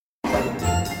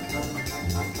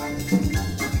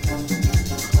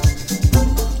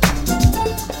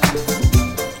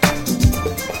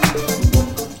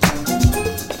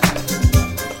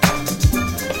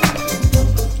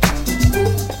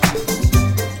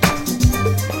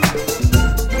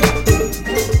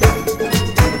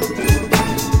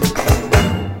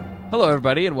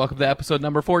everybody, and welcome to episode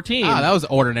number 14. Ah, that was an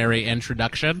ordinary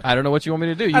introduction. I don't know what you want me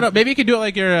to do. I don't. Maybe you could do it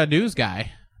like you're a news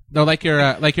guy. No, like you're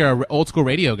a old school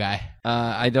radio guy.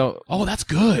 I don't. Oh, that's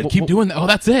good. Keep doing that. Oh,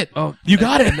 that's it. Oh, you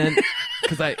got it. And then,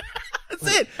 because that's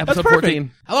it. Episode That's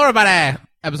 14. Hello, everybody.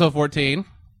 Episode 14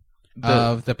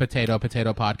 of the Potato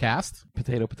Podcast.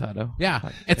 Potato.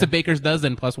 Yeah, it's a baker's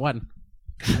dozen plus one.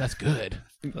 God, that's good.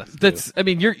 That's. I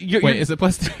mean, you're. Wait, is it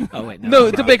plus two? Oh wait, No,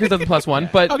 it's a baker's dozen plus one,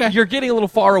 but Okay. you're getting a little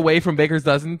far away from baker's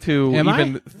dozen to Am I?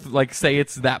 even like say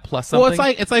it's that plus something.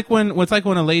 Well, it's like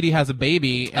when a lady has a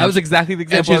baby. That was exactly the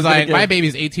And example. I she's was gonna like, give. my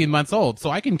baby's 18 months old, so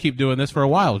I can keep doing this for a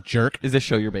while, jerk. Is this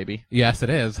show your baby? Yes, it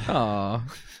is. Aw.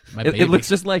 My It looks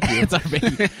just like you. It's our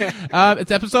baby.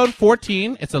 It's episode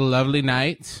 14. It's a lovely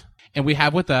night. And we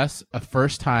have with us a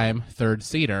first-time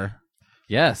third-seater.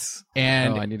 Yes.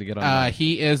 And I need to get on that.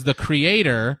 he is the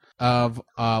creator of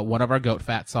one of our Goat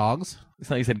Fat songs. It's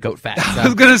not you said goat fat. I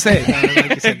was gonna say. Like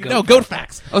you said, No, Goat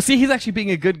Facts. Oh, see, he's actually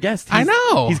being a good guest. I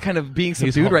know. He's kind of being He's-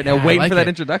 subdued right now, yeah, I waiting like for that it.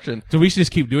 introduction. So we should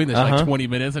just keep doing this for like 20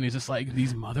 minutes, and he's just like,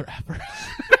 these mother effers.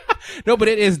 No, but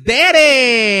it is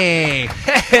Danny!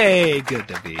 hey, good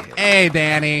to be here. Hey,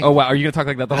 Danny. Oh wow, are you gonna talk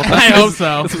like that the whole time? I hope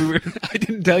so. This is weird. I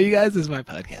didn't tell you guys this is my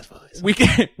podcast voice.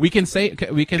 We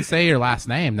can say your last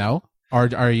name, no? Or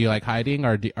are you like hiding,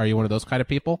 or are you one of those kind of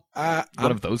people?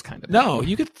 One of those kind of. No,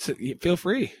 you could feel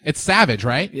free. It's Savage,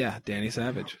 right? Yeah, Danny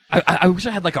Savage. I wish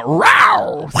I had like a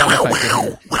row sound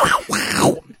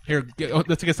effect. Here,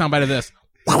 let's take a soundbite of this.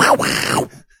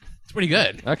 It's pretty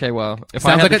good. Okay, well, if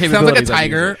I Sounds had like the a capabilities, I'd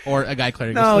tiger use or a guy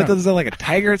clearing No, his it throat. doesn't sound like a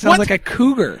tiger. It sounds What? like a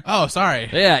cougar. Oh, sorry.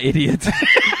 it. Yeah, idiot.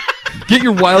 Get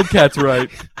your wildcats right.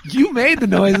 You made the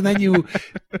noise and then you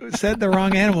said the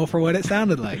wrong animal for what it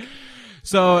sounded like.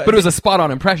 So, But it was a spot-on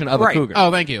impression of Right. a cougar.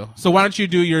 oh, thank you. So why don't you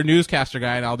do your newscaster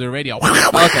guy and I'll do radio.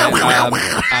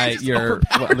 Okay, you're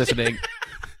listening.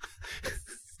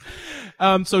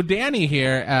 So Danny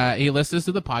here, he listens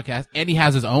to the podcast and he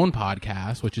has his own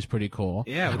podcast, which is pretty cool.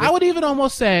 Yeah, I would even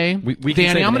almost say, We can say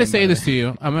Danny, the I'm going to name, say by the this to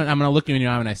you. I'm going to look you in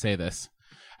your eye when I say this.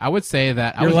 I would say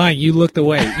that I You're was, lying. You looked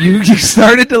away. You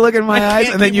started to look in my eyes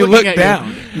can't and then keep you looking looked at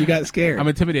you. down. You got scared. I'm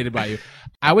intimidated by you.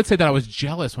 I would say that I was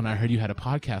jealous when I heard you had a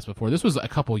podcast before. This was a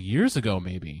couple years ago,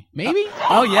 maybe. Maybe?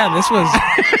 Oh yeah,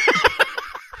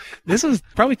 this was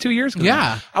probably 2 years ago.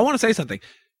 Yeah. I want to say something.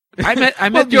 I met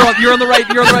Well, you're on the right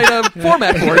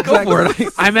format for it. Go for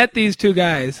it. I met these two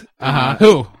guys.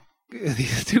 Who?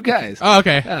 These two guys. Oh,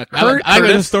 okay. I like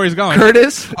where the story's going.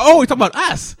 Curtis Oh, we're talking about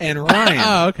us. and Ryan.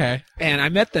 Oh, okay. And I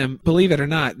met them, believe it or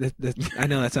not, I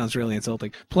know that sounds really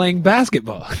insulting, playing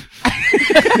basketball.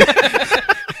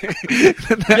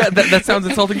 Yeah, that sounds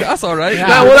insulting to us, all right. Yeah.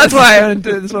 No, well, that's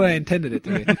what I intended it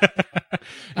to be.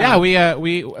 Yeah,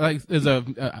 we like there's not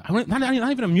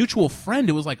even a mutual friend.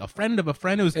 It was like a friend of a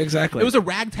friend. It was Exactly. It was a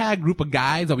ragtag group of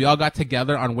guys that we all got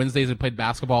together on Wednesdays and played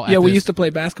basketball. Yeah, we used to play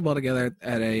basketball together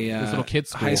at a little kids'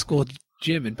 school. high school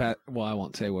gym in well, I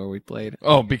won't say where we played.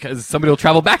 Oh, because somebody will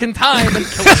travel back in time and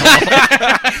kill us all.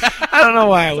 I don't know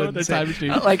why I Some wouldn't other say time machine.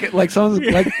 like someone's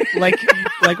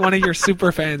like one of your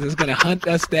super fans is going to hunt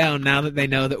us down now that they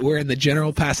know that we're in the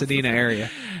general Pasadena area.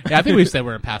 Yeah, I think we've said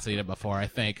we're in Pasadena before. I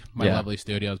think my Yeah. lovely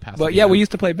studio is Pasadena. But yeah, we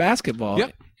used to play basketball.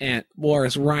 Yep. And or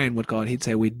as Ryan would call it, he'd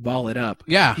say we'd ball it up.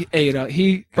 Yeah.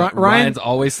 Ryan. Ryan's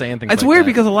always saying things. It's like weird that.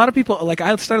 because a lot of people like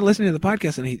I started listening to the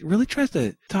podcast and he really tries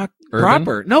to talk Urban?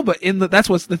 proper. No, but that's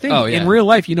what's the thing. Oh, yeah. In real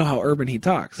life, you know how urban he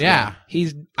talks. Yeah.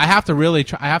 He's I have to really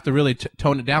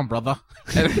tone it down, brother.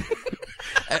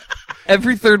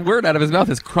 Every third word out of his mouth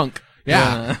is crunk.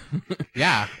 Yeah.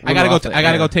 Yeah, We're off it, I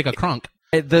gotta yeah. go take a crunk.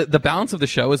 The balance of the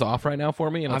show is off right now for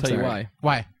me, and I'll I'm tell you sorry. why.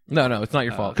 Why? No, it's not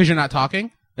your fault. Because you're not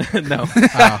talking. No,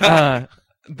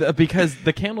 because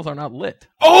the candles are not lit.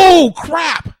 Oh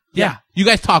crap! Yeah, you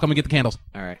guys talk. I'm gonna get the candles.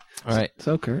 all right. All right.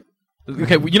 So Kurt.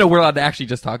 Okay, well, we're allowed to actually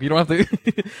just talk. You don't have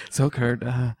to. So, Kurt,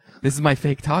 this is my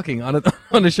fake talking on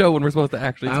a show when we're supposed to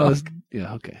actually talk.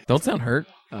 Yeah. Okay. Don't sound hurt.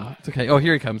 It's okay. Oh,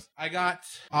 here he comes. I got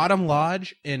Autumn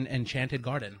Lodge in Enchanted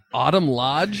Garden. Autumn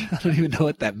Lodge. I don't even know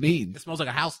what that means. It smells like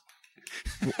a house.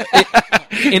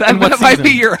 In That what might season?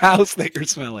 be your house that you're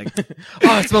smelling.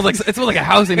 Oh, it smells like a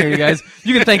house in here, you guys.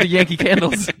 You can thank the Yankee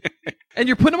candles. And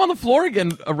you're putting them on the floor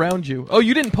again around you. Oh,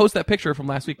 you didn't post that picture from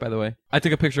last week, by the way. I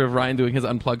took a picture of Ryan doing his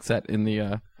unplugged set in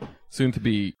the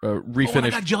soon-to-be refinished. Oh, I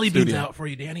got jelly beans studio. out for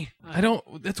you, Danny. I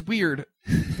don't. That's weird.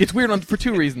 It's weird for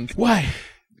two reasons. Why?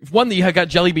 One, that you had got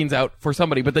jelly beans out for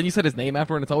somebody, but then you said his name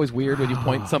after, and it's always weird when you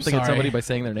point something at sorry. somebody by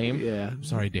saying their name. Yeah. I'm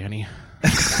sorry, Danny.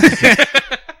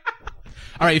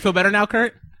 All right, you feel better now,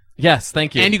 Kurt? Yes,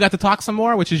 thank you. And you got to talk some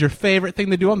more, which is your favorite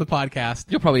thing to do on the podcast.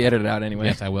 You'll probably edit it out anyway.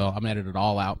 Yes, I will. I'm gonna edit it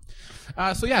all out.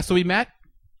 So we met.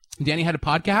 Danny had a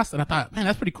podcast, and I thought, man,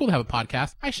 that's pretty cool to have a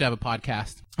podcast. I should have a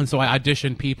podcast. And so I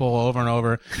auditioned people over and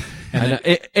over. And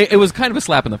then, It was kind of a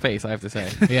slap in the face, I have to say.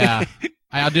 yeah,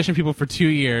 I auditioned people for 2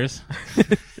 years,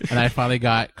 and I finally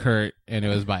got Kurt, and it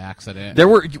was by accident.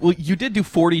 You did do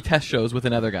 40 test shows with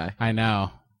another guy. I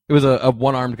know. It was a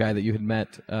one-armed guy that you had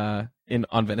met on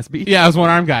Venice Beach. Yeah, I was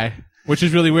one-armed guy, which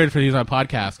is really weird for these on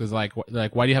podcasts, because like,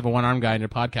 why do you have a one-armed guy in your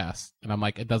podcast? And I'm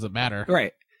like, it doesn't matter.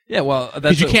 Right. Yeah, well,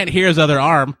 Because you can't hear his other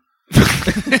arm.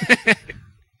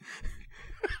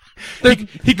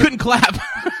 He couldn't clap.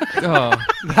 Oh,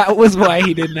 That was why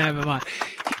he didn't have him on.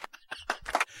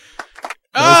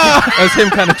 that was him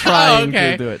kind of trying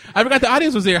okay. to do it. I forgot the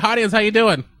audience was here. Audience, how you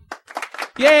doing?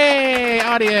 Yay,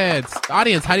 audience.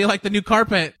 Audience, how do you like the new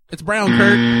carpet? It's brown,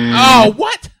 Kurt. Oh,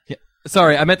 what? Yeah.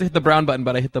 Sorry, I meant to hit the brown button,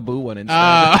 but I hit the blue one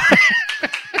instead.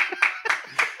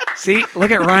 See, look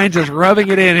at Ryan just rubbing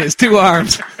it in his two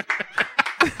arms.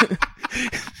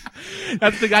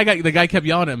 That's the guy kept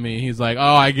yelling at me. He's like,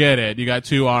 "Oh, I get it. You got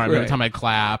two arms every Right. time I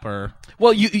clap." Or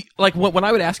Well, you like when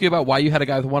I would ask you about why you had a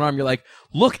guy with one arm, you're like,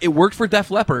 "Look, it worked for Def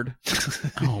Leppard."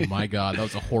 oh my god, that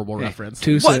was a horrible reference.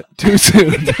 Too soon. Too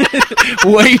soon.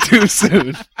 Way too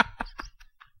soon.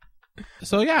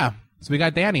 So yeah, so we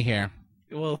got Danny here.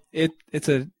 Well, it's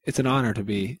an honor to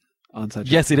be on such.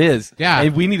 Yes, it is. Yeah.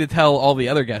 and we need to tell all the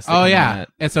other guests. Oh yeah,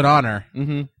 it's an honor,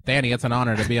 Mm-hmm. Danny. It's an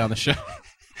honor to be on the show.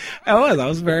 I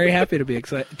was very happy to be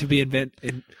excited to be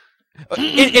invented.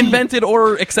 Invented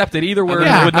or accepted, either word.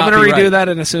 Yeah, would I'm not going to be redo right. that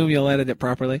and assume you'll edit it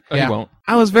properly. Oh, Yeah. you won't.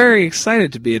 I was very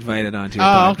excited to be invited onto your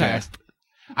Oh, okay. podcast.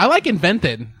 I like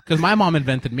invented because my mom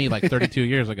invented me like 32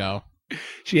 years ago.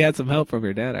 She had some help from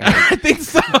your dad. I heard. I think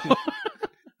so.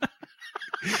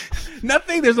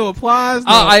 Nothing. There's no applause.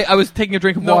 No, I was taking a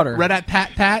drink of no water. red at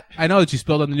tat tat. I know that you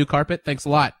spilled on the new carpet. Thanks a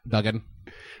lot, Duggan.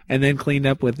 And then cleaned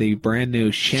up with the brand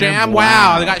new Sham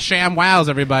Wow. They got Sham Wows,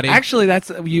 everybody. Actually,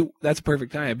 that's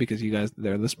perfect time because you guys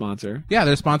they're the sponsor. Yeah,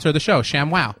 they're a sponsor of the show, Sham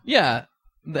Wow. Yeah.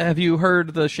 Have you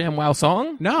heard the ShamWow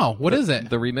song? No, what is it?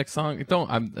 The remix song?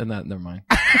 Never mind.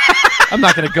 I'm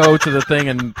not going to go to the thing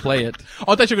and play it.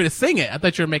 Oh, I thought you were going to sing it. I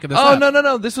thought you were making this Oh, up.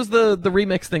 no. This was the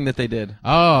remix thing that they did.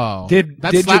 Oh. Did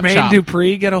That's Slap Jermaine Shop.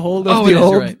 Dupri get a hold of Oh, the it is,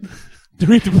 old? you're right.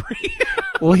 Jermaine Dupri.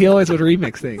 Well, he always would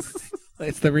remix things.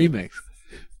 It's the remix.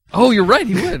 Oh, you're right.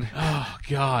 He would. Oh,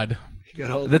 God. He got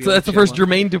a hold of That's old the first Sham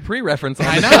Jermaine Dupri reference on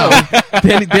I the know.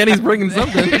 show. Danny's bringing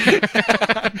something.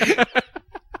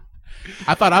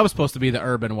 I thought I was supposed to be the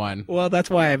urban one. Well, that's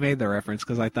why I made the reference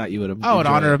because I thought you would have. Oh, in enjoyed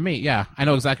honor it. of me. Yeah, I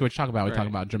know exactly what you're talking about. We're Right. talking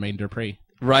about Jermaine Dupri.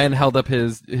 Ryan held up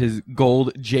his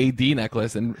gold JD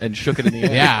necklace and shook it in the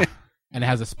air. Yeah. And it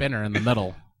has a spinner in the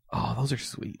middle. Oh, those are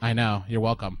sweet. I know. You're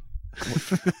welcome.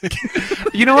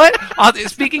 You know what?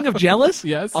 Speaking of jealous,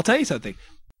 Yes. I'll tell you something.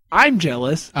 I'm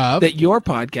jealous Of? that your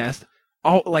podcast,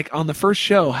 on the first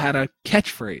show, had a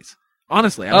catchphrase.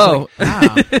 Honestly, I was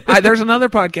Oh, like, there's another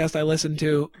podcast I listened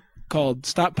to called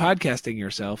 "Stop Podcasting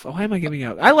Yourself." Oh, why am I giving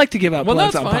out? I like to give out Well,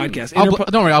 plugs that's on fine. podcasts.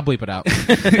 Don't worry, I'll bleep it out.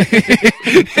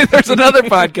 There's another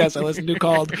podcast I listen to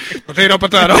called Potato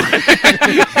Potato.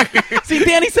 see,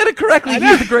 Danny said it correctly.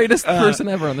 He's the greatest person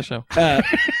ever on the show.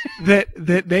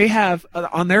 that they have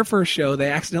on their first show.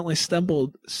 They accidentally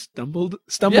stumbled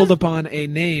Yeah. upon a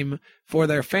name for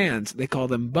their fans. They call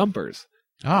them bumpers.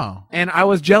 Oh. And I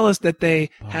was jealous that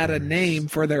they had a Bumpers. name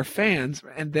for their fans,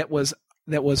 and that was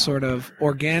sort of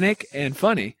organic and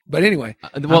funny. But anyway,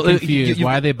 I'm confused.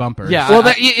 Why are they bumpers? Yeah. well,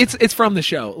 it's from the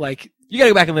show. Like, You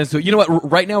gotta go back and listen to it. You know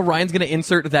what? Right now, Ryan's gonna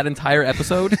insert that entire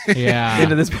episode Yeah.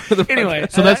 into this part of the anyway,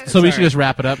 podcast. So we should just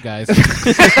wrap it up, guys.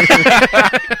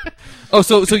 Oh,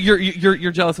 so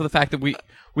you're jealous of the fact that we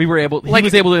were able. He like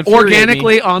was able to infuriate me.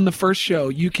 organically on the first show,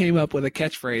 you came up with a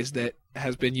catchphrase that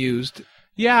has been used.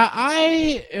 Yeah,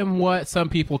 I am what some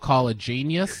people call a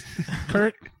genius,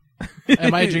 Kurt.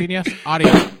 Am I a genius?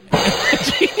 Audio.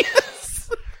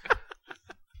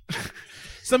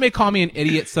 Some may call me an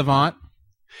idiot savant.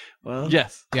 Well,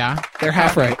 Yes. Yeah. they're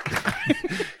half right.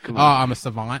 Oh, I'm a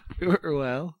savant.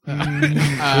 Well,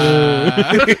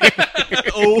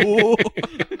 Oh.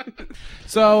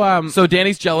 So,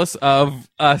 Danny's jealous of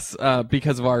us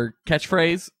because of our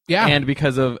catchphrase. Yeah.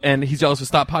 And he's jealous of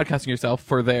Stop Podcasting Yourself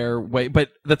for their way. But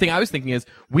the thing I was thinking is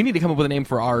we need to come up with a name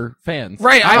for our fans.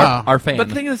 right. Our fans. But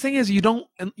the thing is, you don't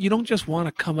just want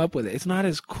to come up with it. It's not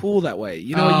as cool that way.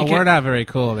 You know, oh, you we're can't. not very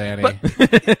cool, Danny.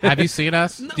 Have you seen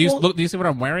us? Do you well- see what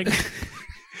I'm wearing?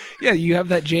 Yeah, you have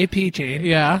that JP chain.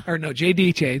 Yeah. Or no,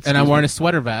 JD chain. And I'm wearing a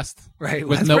sweater vest Right.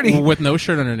 with That's with no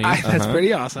shirt underneath. That's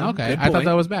pretty awesome. Okay, Good I thought point.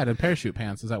 that was bad. And parachute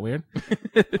pants, is that weird?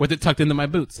 With it tucked into my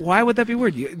boots. Why would that be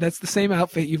weird? That's the same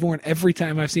outfit you've worn every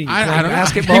time I've seen you. I Playing don't know.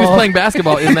 basketball. He was playing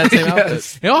basketball in that same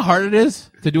outfit. You know how hard it is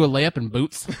to do a layup in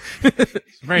boots?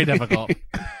 It's very difficult.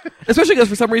 Especially because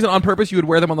for some reason, on purpose, you would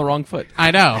wear them on the wrong foot.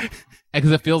 I know.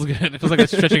 Because it feels good. It feels like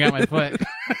it's stretching out my foot.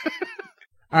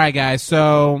 All right, guys.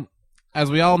 So, as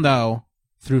we all know,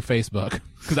 through Facebook,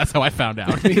 because that's how I found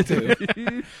out. Me too.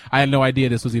 I had no idea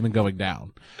this was even going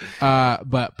down.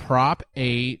 But Prop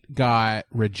 8 got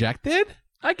rejected.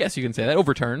 I guess you can say that.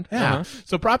 Overturned. Yeah. Uh-huh.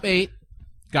 So Prop 8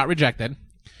 got rejected.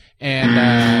 And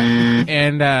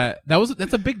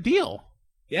that's a big deal.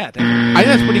 Yeah, definitely. I think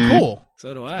that's pretty cool.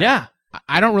 So do I. Yeah.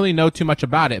 I don't really know too much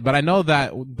about it, but I know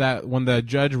that when the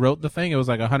judge wrote the thing, it was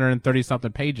like 130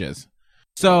 something pages.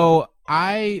 So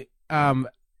I,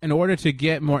 in order to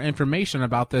get more information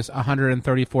about this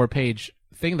 134 page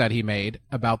thing that he made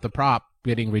about the prop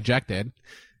getting rejected,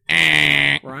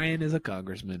 Ryan is a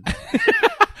congressman.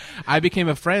 I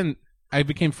became friends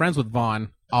with Vaughn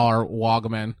R.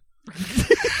 Wogman.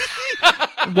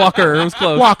 Walker. It was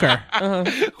close. Walker.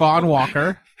 Uh-huh. Vaughn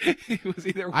Walker. It was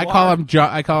either I call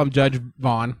him Judge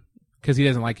Vaughn because he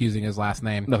doesn't like using his last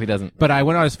name. No, he doesn't. But I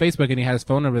went on his Facebook and he had his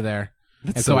phone number there.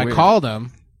 And so so I weird. called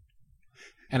him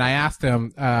and I asked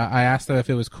him if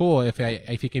it was cool if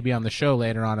he could be on the show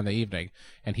later on in the evening.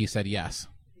 And he said yes.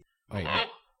 Wait.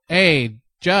 Hey,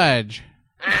 Judge.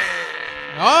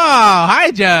 Oh,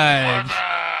 hi, Judge.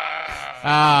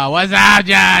 What's up,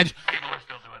 Judge? People are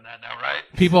still doing that now,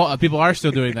 right? People are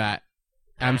still doing that.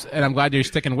 And I'm glad you're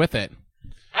sticking with it.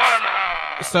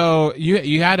 What? So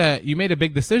you made a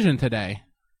big decision today.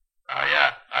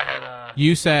 Yeah, I had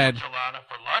You said enchilada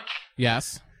for lunch,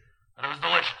 yes. and it was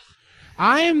delicious.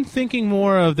 I am thinking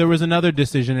more of there was another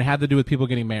decision. It had to do with people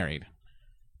getting married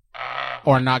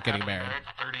or not getting I've been married. married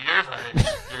for 30 years.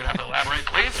 You're gonna have to elaborate,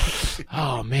 please.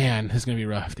 Oh man, this is gonna be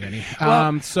rough, Danny.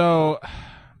 Well- So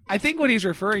I think what he's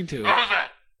referring to. What was that?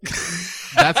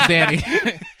 that's Danny.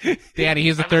 Danny,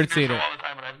 he's the I third listen to your seater. show all the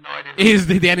time, and I have no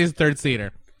idea. Danny's the third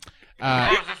seater.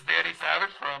 Oh, is this Danny Savage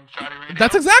from Shoddy Radio?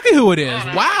 That's exactly who it is. Oh,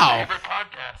 that's Wow. my favorite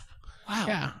podcast. Wow.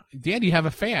 Yeah, Danny, you have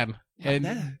a fan, and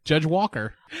Yeah. Judge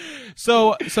Walker.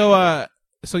 So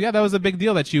yeah, that was a big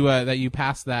deal that you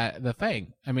passed the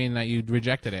thing. I mean, that you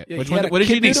rejected it. Yeah, Which he had one? a What did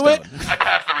you kidney do to it? I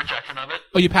passed the rejection of it.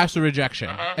 Oh, you passed the rejection.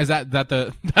 Uh-huh. Is that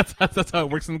that's how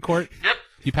it works in court? Yep.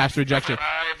 You passed the rejection.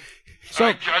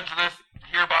 I judge this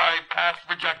hereby passed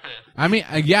rejected. I mean,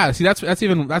 yeah. See, that's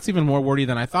even more wordy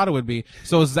than I thought it would be.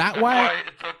 So is that That's why? why it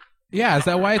took. Yeah, is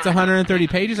that why it's 130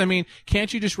 pages? I mean,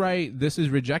 can't you just write "this is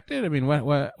rejected"? I mean,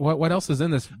 what else is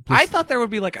in this? I thought there would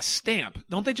be like a stamp.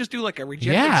 Don't they just do like a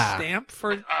rejected Yeah. stamp for?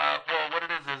 Well, what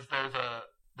it is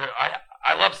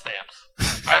I love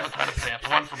stamps. I have a ton of stamps.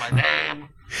 One for my name.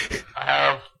 I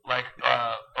have like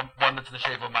one that's in the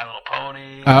shape of My Little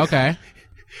Pony. Oh, okay.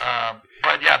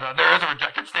 But yeah, there is a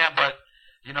rejected stamp. But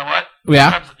you know what?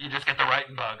 Yeah. Sometimes you just get the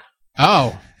writing bug.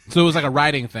 Oh, so it was like a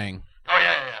writing thing. Oh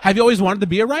yeah. Have you always wanted to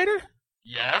be a writer?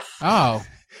 Yes. Oh,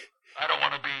 I don't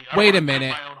want to be. Wait a toot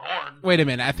minute. My own horn. wait a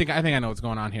minute. I think I know what's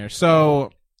going on here.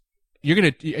 So you're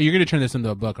gonna turn this into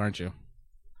a book, aren't you?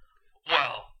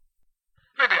 Well,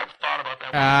 maybe I've thought about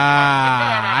that.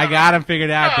 I got him figured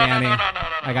out, No, Danny. no.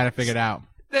 I got it figured out.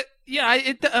 Yeah,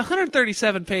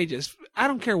 137 pages. I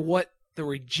don't care what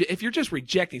if you're just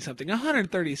rejecting something,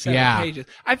 137 Yeah. pages.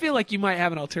 I feel like you might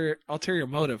have an ulterior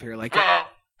motive here. Like, Well,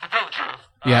 to tell the truth,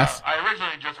 Yes. I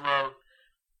originally just wrote,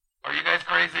 "Are you guys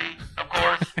crazy? Of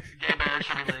course, gay marriage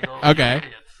should be legal. Okay. You're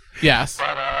idiots." Yes.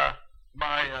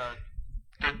 But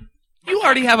you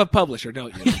already have a publisher,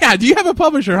 don't you? Yeah. Do you have a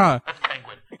publisher, huh? that's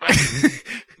Penguin. But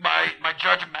my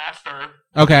judge master.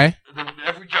 Okay.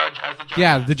 Every judge has a judge.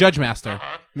 Yeah, master. the judge master,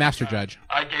 Uh-huh. master judge.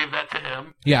 I gave that to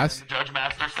him. Yes. The judge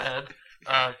master said,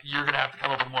 "You're gonna have to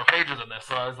come up with more pages than this."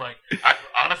 So I was like,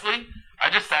 honestly, I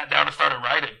just sat down and started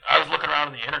writing. I was looking around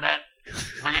on the internet,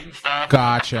 reading stuff.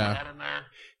 Gotcha. putting that in there.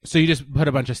 So you just put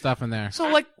a bunch of stuff in there. So,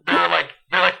 like, There are like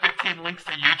 15 links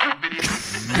to YouTube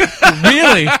videos.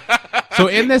 Really? So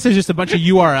in this is just a bunch of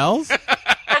URLs?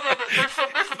 Although there's some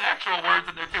actual words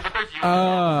in there too, but there's YouTube.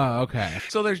 Oh, okay.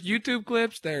 so there's YouTube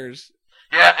clips. There's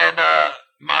Yeah, and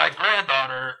my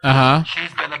granddaughter, Uh-huh.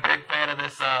 she's been a big fan of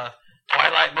this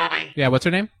Twilight movie. Yeah, what's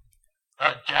her name?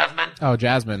 Jasmine. Oh,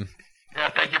 Jasmine. Yeah,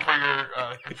 thank you for your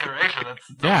consideration. That's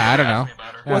Yeah, I don't know. asked me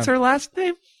about her. Yeah. what's her last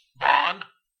name? Vaughn.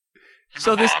 She's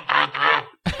So a this- Vaughn through and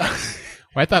through.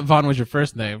 Well, I thought Vaughn was your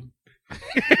first name.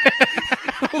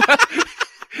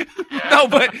 No,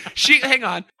 but hang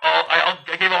on. I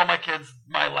gave all my kids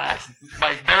their last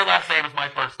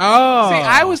Oh, See,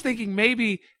 I was thinking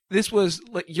maybe this was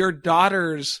like your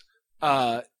daughter's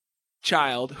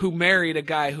child who married a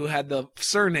guy who had the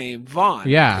surname Vaughn.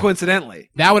 Yeah. Coincidentally.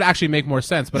 that would actually make more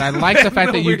sense. But I like the fact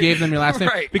No, that you we're- gave them your last name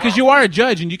right. because you are a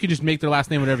judge and you can just make their last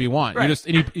name whatever you want. Right.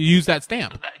 You use that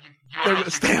stamp. You There's a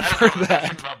honestly- stamp that is for what the that.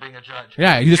 thing about being a judge.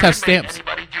 Yeah, you just have can make stamps.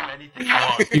 Anybody do anything you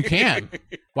want. You can.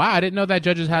 Wow, I didn't know that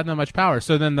judges had that much power.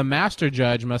 So then the master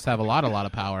judge must have a lot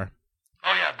of power.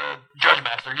 Oh yeah, the judge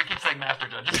master. You keep saying master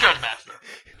judge. It's judge master.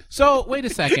 So wait a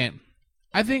second.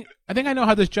 I think I know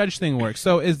how this judge thing works.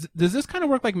 So does this kind of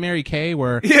work like Mary Kay,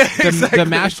 where Yeah, the exactly.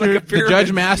 master, It's like a the judge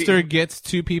pyramid master scheme. gets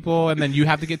 2 people, and then you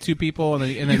have to get 2 people, and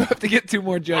You then have to get 2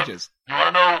 more judges. You want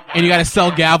to know? and you got to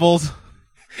sell gavels.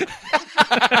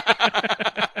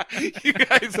 You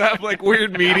guys have like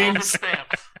weird meetings.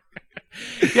 Stamps.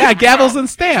 Yeah, gavels and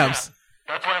stamps.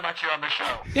 That's why I'm actually on the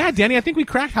show. Yeah, Danny, I think we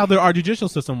cracked how our judicial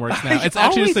system works now. It's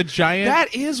actually just a giant.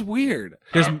 That is weird.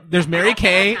 There's Mary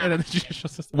Kay and then the judicial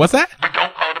system. What's that? We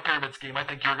don't call it a pyramid scheme. I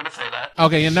think you're going to say that.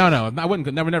 Okay, no, I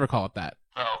wouldn't never call it that.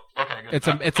 Oh, okay, good. It's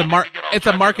a Don't make me get all it's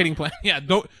a judgy. marketing plan. Yeah,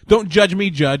 don't judge me,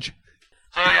 judge.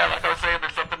 So yeah, like I was saying,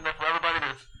 there's something there for everybody.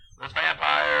 There's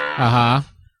vampires. Uh huh.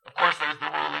 Of course, there's the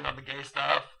ruling on the gay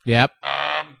stuff. Yep.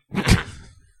 There's,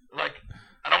 like,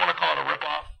 I don't want to call it a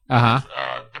ripoff. Uh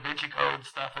huh. Da Vinci Code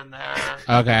stuff in there.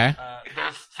 Okay.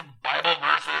 There's some Bible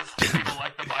verses. People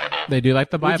like the Bible. They do like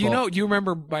the Bible. Do you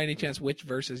remember by any chance which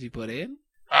verses you put in?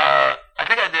 I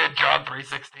think I did John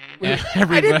 3:16. Yeah,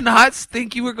 I did not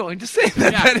think you were going to say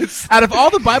that. Yeah. That is Out of all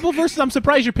the Bible verses, I'm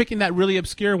surprised you're picking that really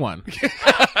obscure one.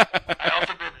 I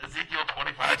also did Ezekiel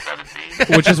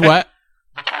 25:17. Which is what?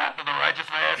 The path of the righteous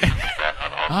man is set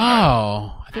on all sides.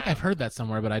 Oh, I think I've heard that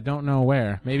somewhere, but I don't know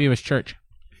where. Maybe it was church.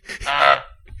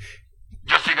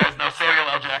 Just so you guys know, Samuel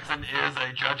L. Jackson is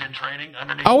a judge in training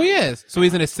underneath. Oh, he is. So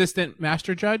he's an assistant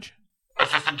master judge.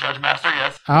 Assistant judge master,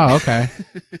 yes. Oh, okay. So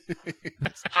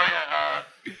yeah,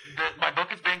 my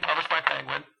book is being published by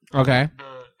Penguin. Okay.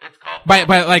 It's called By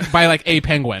like a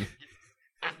penguin.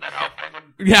 Isn't that how Penguin?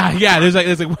 Yeah.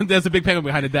 There's a big penguin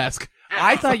behind a desk.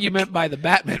 I thought you meant by the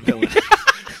Batman villain.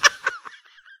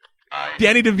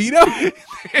 Danny DeVito.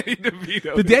 Danny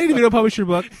DeVito. Did Danny DeVito publish your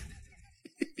book?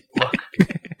 Look,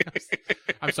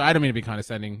 I'm sorry, I don't mean to be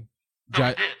condescending.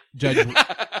 no,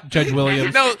 Judge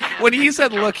Williams. No, when he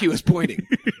said look, he was pointing.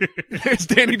 There's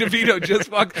Danny DeVito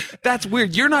just walked. That's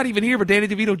weird. You're not even here, but Danny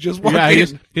DeVito just walked Yeah, in.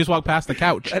 he just walked past the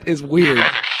couch. That is weird. you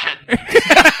guys are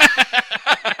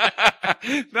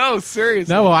shit. No,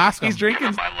 seriously. No, we'll ask him. He's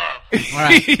drinking. My love. All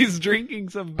right. He's drinking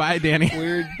some Bye, Danny.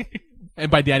 weird. And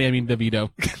by Danny, I mean DeVito.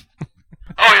 Oh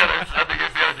yeah, I think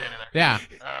there's the other Danny there. Yeah.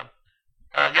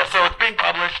 Yeah, so it's being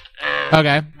published. And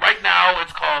Okay. Right now,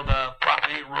 it's called Prop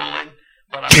 8 Ruling,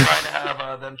 but I'm trying to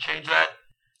have them change that.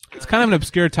 It's kind of an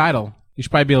obscure title. You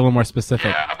should probably be a little more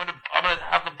specific. Yeah, I'm gonna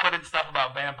have them put in stuff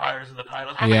about vampires in the title.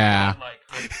 It's probably Yeah. like,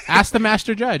 Ask the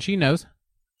master judge. He knows.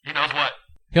 he knows what.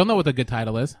 He'll know what the good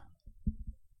title is.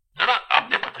 They're not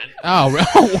omnipotent. Oh, Yeah,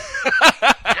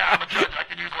 I'm a judge. I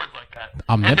can use words like that. And to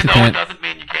know it omnipotent. doesn't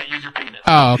mean you can't use your penis.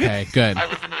 Oh, okay. Good. I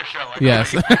listen to the show. I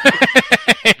Yes. know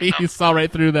He saw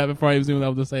right through that before I was even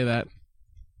able to say that.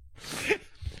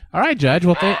 All right, Judge.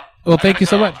 Well, thank you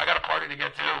so much. I got a party to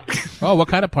get to. Oh, what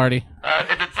kind of party?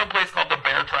 It's at some place called the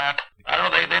Bear Trap. I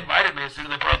don't know. They invited me as soon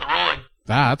as they put out the ruling.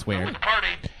 Ah, that's I went weird. to the party.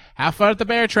 Have fun at the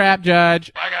Bear Trap,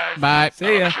 Judge. Bye, guys. Bye.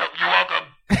 See ya. You're welcome.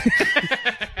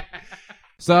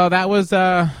 So that was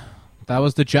the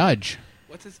judge,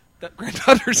 What's his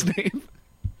granddaughter's name?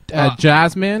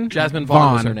 Jasmine. Jasmine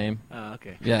Vaughn was her name. Oh,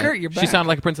 okay. Yeah, Kurt, you're back. She sounded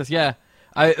like a princess. Yeah,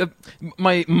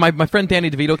 my friend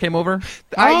Danny DeVito came over.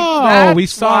 That's we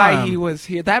saw why him. he was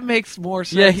here. That makes more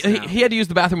sense. Yeah, he now. had to use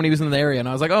the bathroom when he was in the area, and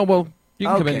I was like, oh well, you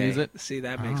can come in and Okay. use it. See,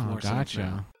 that makes Oh, more sense. Now.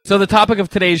 gotcha. So the topic of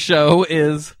today's show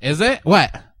is Is it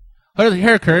what?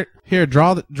 Here, Kurt. Here,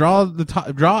 draw out of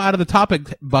the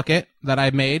topic bucket that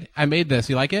I made. I made this.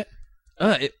 You like it?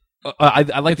 I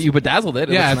like that you bedazzled it.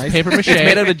 It Yeah, looks it's nice. paper mache. It's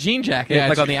made out of a jean jacket, Yeah,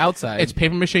 like it's- on the outside. It's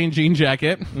paper mache and jean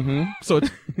jacket. Mm-hmm. So it's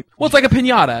well, it's like a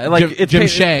pinata. Like it's Jim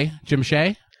Shea.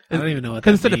 I don't even know what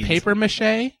Because that instead of means. paper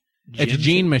mache, it's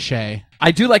jean mache.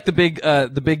 I do like the big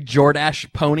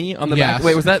Jordache pony on the Yes. back.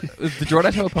 Wait, was the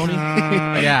Jordache have a pony?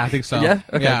 Yeah, I think so. Yeah?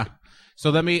 Okay. Yeah. So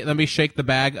let me shake the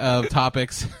bag of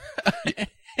topics.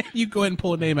 You go ahead and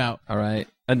pull a name out. All right,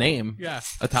 a name. Yeah.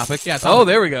 A topic. Yeah, Oh,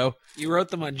 there we go. You wrote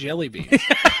them on jelly beans.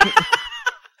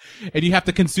 And you have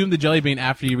to consume the jelly bean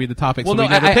after you read the topic, Well, so no, we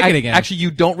never pick it again. Actually,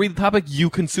 you don't read the topic. You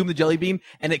consume the jelly bean,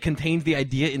 and it contains the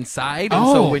idea inside. And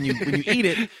Oh. so when you eat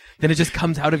it, then it just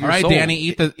comes out of All your right, soul.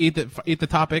 Danny, eat the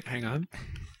topic. Hang on.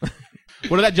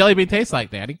 What did that jelly bean taste like,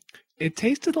 Danny? It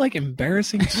tasted like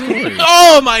embarrassing stories.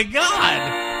 Oh my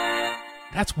God!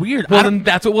 That's weird. Well, then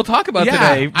that's what we'll talk about Yeah,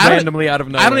 today, I don't- randomly out of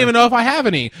nowhere. I don't even know if I have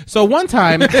any. So one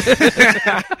time,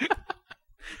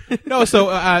 no. So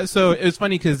it was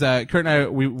funny because Kurt and I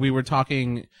we were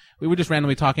talking. We were just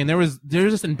randomly talking. There was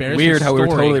this embarrassing Weird how we were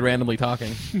story. totally randomly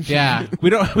talking. Yeah, we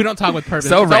don't talk with purpose.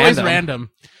 So It's always random. random.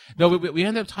 No, we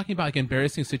ended up talking about like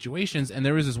embarrassing situations, and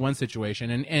there was this one situation,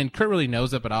 and Kurt really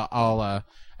knows it, but I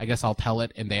guess I'll tell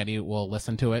it, and Danny will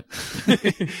listen to it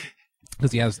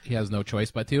because he has no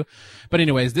choice but to. But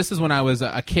anyways, this is when I was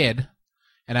a kid,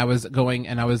 and I was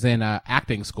in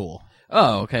acting school.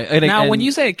 Oh, okay. Now, and when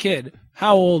you say a kid,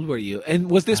 how old were you?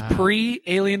 And was this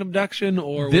pre-alien abduction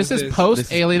or This was is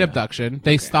post alien abduction.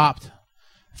 They stopped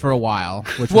for a while,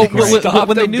 which well, was great. Stopped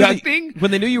when they knew abducting?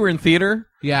 when they knew you were in theater,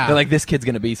 Yeah. they're like, this kid's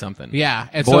gonna be something. Yeah,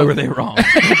 and Boy, so were they wrong.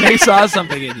 They saw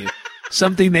something in you,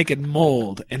 something they could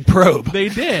mold and probe. They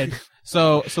did.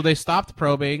 So they stopped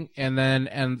probing,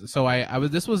 and so I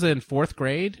was. This was in fourth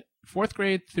grade through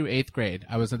 8th grade.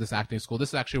 I was in this acting school. This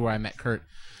is actually where I met Kurt.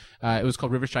 It was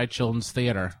called Riverside Children's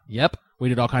Theater. Yep. We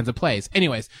did all kinds of plays.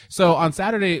 Anyways, so on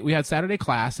Saturday we had Saturday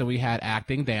class, and we had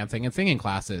acting, dancing, and singing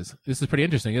classes. This is pretty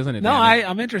interesting, isn't it? No, Danny?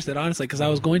 I'm interested, honestly, because I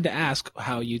was going to ask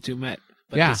how you two met.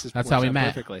 But Yeah, this that's how we works out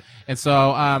met. Perfectly. And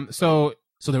so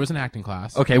so there was an acting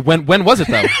class. Okay. When was it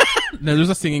though? No, there was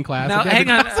a singing class. Now, a dancing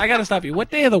hang on, class. I got to stop you. What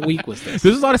day of the week was this?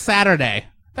 This was on a Saturday.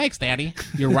 Thanks, Danny.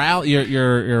 You're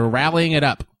rallying it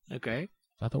up. Is Okay.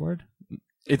 that the word?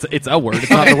 It's a word. It's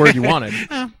not the word you wanted.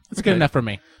 It's good enough for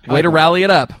me. Way to rally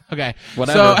it up. Okay.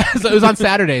 Whatever. So it was on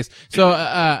Saturdays. So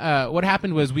what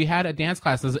happened was we had a dance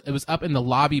class. It was up in the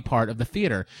lobby part of the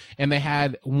theater, and they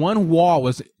had one wall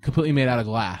was completely made out of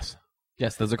glass.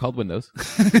 Yes, those are called windows.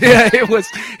 Yeah, it was.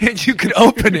 And you could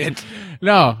open it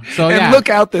No. So and yeah. look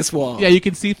out this wall. Yeah, you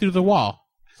can see through the wall.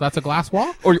 So that's a glass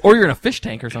wall? Or you're in a fish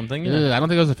tank or something. Yeah. Ugh, I don't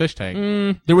think it was a fish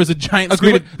tank. There was a giant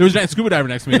scuba diver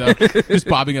next to me though, just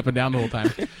bobbing up and down the whole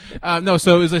time. No,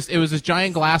 so it was this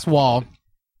giant glass wall,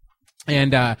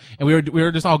 and we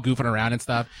were just all goofing around and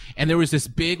stuff. And there was this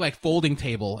big like folding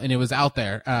table, and it was out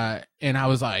there. And I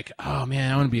was like, oh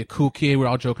man, I want to be a cool kid. We're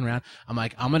all joking around. I'm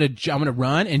like, I'm gonna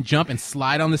run and jump and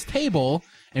slide on this table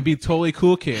and be a totally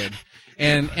cool kid.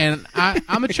 And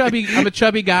I'm a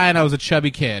chubby guy, and I was a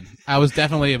chubby kid. I was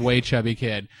definitely a way chubby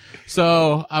kid.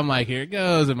 So I'm like, here it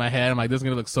goes in my head. I'm like, this is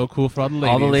gonna look so cool for all the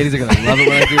ladies. All the ladies are gonna love it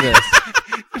when I do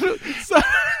this.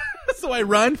 So I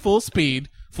run full speed,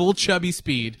 full chubby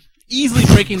speed, easily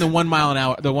breaking the 1 mile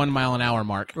an hour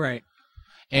mark. Right.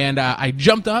 And I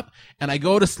jumped up, and I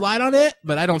go to slide on it,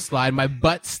 but I don't slide. My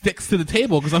butt sticks to the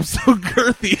table because I'm so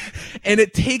girthy, and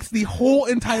it takes the whole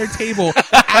entire table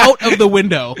out of the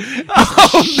window.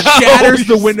 Shatters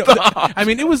the window. I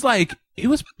mean, it was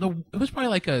probably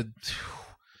like a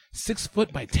 6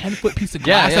 foot by 10 foot piece of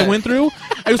glass Yeah. I went through.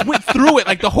 I just went through it,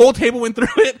 like the whole table went through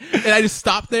it, and I just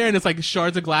stopped there, and it's like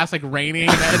shards of glass like raining.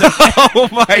 Oh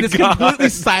my And it's completely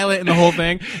silent in the whole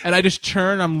thing. And I just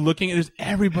turn, I'm looking, and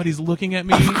everybody's looking at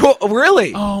me. Cool.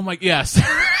 Really? Oh my, yes.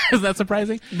 Is that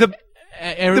surprising? The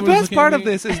Everyone's best looking part at of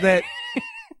me. this is that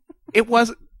it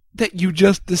wasn't that you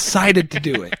just decided to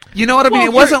do it. You know what I mean? Well,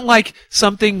 It wasn't like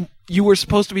something you were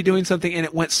supposed to be doing something and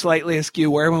it went slightly askew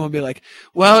where everyone would be like,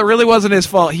 well, it really wasn't his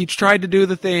fault. He tried to do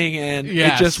the thing and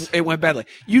Yes. it went badly.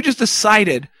 You just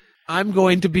decided I'm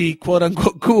going to be quote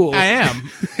unquote cool. I am.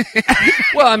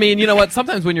 Well, I mean, you know what?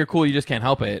 Sometimes when you're cool, you just can't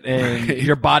help it, and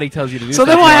your body tells you to do. So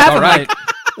then something. what You're happened? like,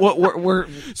 Like, what we're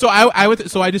So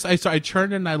I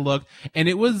turned and I looked, and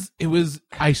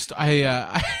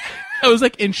I was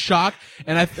like in shock,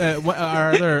 and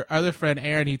our other friend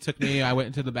Aaron, he took me. I went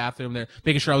into the bathroom there,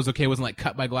 making sure I was okay, wasn't like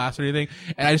cut by glass or anything,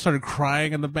 and I just started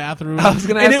crying in the bathroom. I was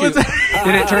going to And ask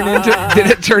you, did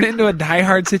it turn into a Die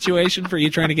Hard situation for you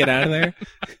trying to get out of there?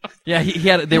 yeah, he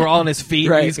had. They were all on his feet.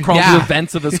 Right. He's crawling Yeah. through the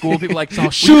vents of the school. People like,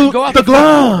 shoot go out the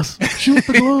glass, shoot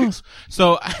the glass.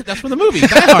 So that's from the movie. Die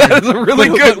Hard. That's a really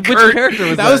good Which Kurt. character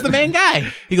was That was the main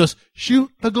guy. He goes,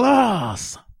 shoot the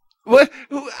glass. What?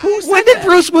 When did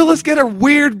Bruce Willis get a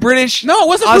weird British? No, it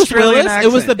wasn't Australian Bruce Willis.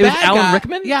 It was the accent? It was bad Alan guy.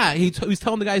 Rickman? Yeah, he was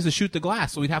telling the guys to shoot the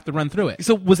glass, so we'd have to run through it.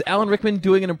 So was Alan Rickman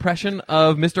doing an impression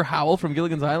of Mr. Howell from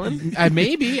Gilligan's Island?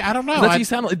 Maybe, I don't know. That's what you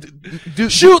sound like.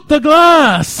 Shoot the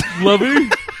glass, Lovey.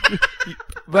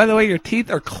 By the way, your teeth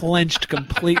are clenched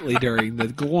completely during the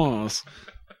gloss.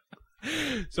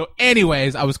 So,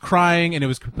 anyways, I was crying, and it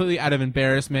was completely out of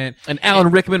embarrassment. And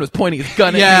Alan Rickman was pointing his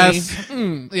gun at Yes,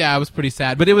 me. yeah, I was pretty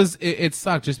sad, but it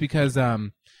sucked just because I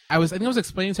think I was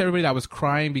explaining to everybody that I was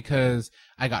crying because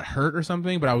I got hurt or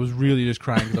something, but I was really just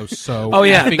crying because I was so Oh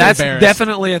yeah, effing that's embarrassed.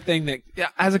 definitely a thing that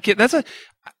as a kid.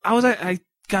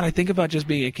 I think about just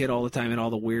being a kid all the time and all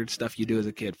the weird stuff you do as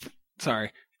a kid.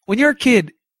 Sorry, when you're a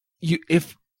kid,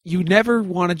 if you never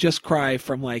want to just cry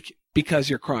from like because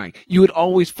you're crying. You would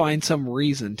always find some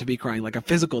reason to be crying, like a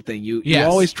physical thing. You Yes.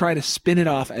 always try to spin it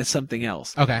off as something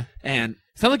else. Okay. And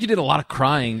Sounds like you did a lot of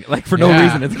crying, like for no Yeah.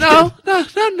 reason. It's no,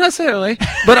 not necessarily.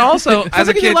 But also, Sounds as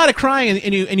a like you did kid, a lot of crying,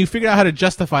 and you figured out how to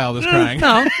justify all this crying.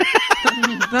 no,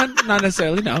 not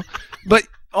necessarily. No, but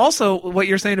also what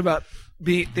you're saying about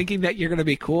thinking that you're going to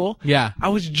be cool. Yeah. I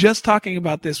was just talking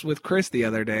about this with Chris the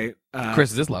other day.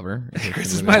 Chris is his lover.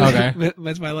 Chris is my Okay.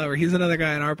 that's my lover. He's another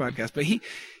guy on our podcast. But he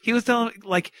was telling me,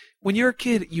 like, when you're a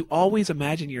kid, you always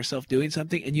imagine yourself doing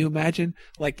something, and you imagine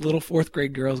like little 4th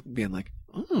grade girls being like,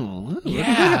 "Oh,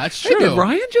 Yeah, that's hey, did true.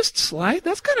 Ryan just slide?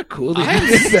 That's kind of cool." That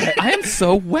he did that. I am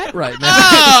so wet right now.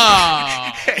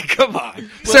 Oh! Hey, come on,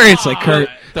 seriously, Kurt.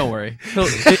 Don't worry. No,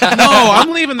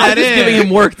 I'm leaving that I'm just in. giving him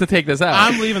work to take this out.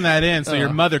 I'm leaving that in so your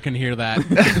mother can hear that.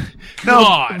 No,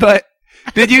 God. but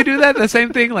did you do that? The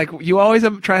same thing? Like, you always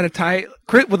try to tie.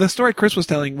 Chris, well, the story Chris was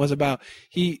telling was about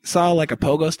he saw like a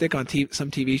pogo stick on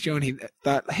some TV show, and he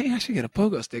thought, "Hey, I should get a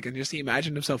pogo stick," and just he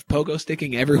imagined himself pogo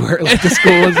sticking everywhere, like to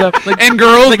school and stuff, and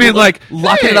girls being like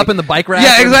locking "Hey." it up in the bike rack.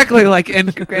 Yeah, exactly. Like, and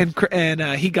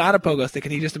he got a pogo stick,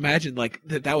 and he just imagined like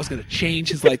that was going to change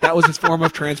his life. That was his form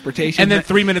of transportation. And then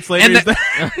 3 minutes later,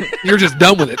 And he's you're just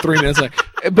done with it 3 minutes later.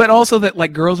 But also that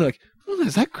like girls are like, "Oh,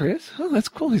 is that Chris? Oh, that's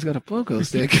cool. He's got a pogo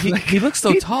stick." Like, He looks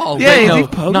so tall. yeah, Wait, is no, he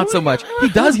pogo? not so much. He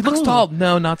does. He looks Cool. tall.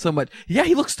 No, not so much. Yeah,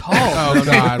 he looks tall. oh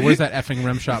God, where's that effing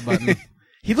rim shot button?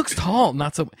 He looks tall.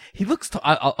 Not so. He looks tall.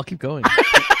 I'll keep going.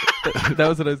 That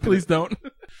was what I was. Please don't.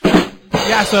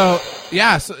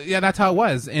 Yeah, that's how it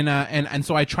was. And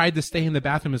so I tried to stay in the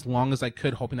bathroom as long as I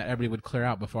could, hoping that everybody would clear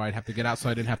out before I'd have to get out, so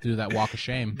I didn't have to do that walk of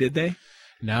shame. Did they?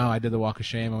 No, I did the walk of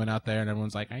shame. I went out there, and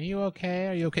everyone's like, "Are you okay?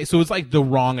 Are you okay?" So it was like the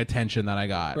wrong attention that I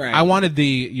got. Right. I wanted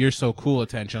the "you're so cool"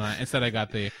 attention. Instead, I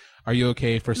got the "are you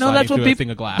okay" for sliding that's what through a people. thing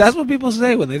of glass. That's what people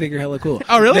say when they think you're hella cool.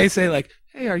 Oh, really? They say like,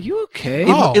 "Hey, are you okay?"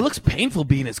 Oh. It looks painful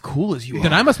being as cool as you are.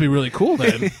 Then I must be really cool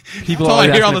then. People That's all always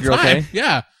I hear ask all me the if you're time. okay.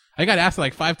 Yeah. I got asked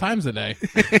like 5 times a day.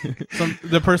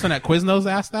 The person at Quiznos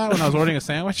asked that when I was ordering a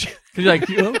sandwich. You're like,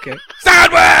 You okay?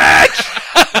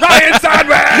 sandwich! Ryan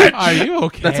sandwich! Are you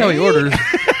okay? That's how he orders.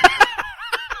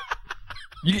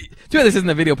 Too bad this isn't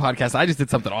a video podcast. I just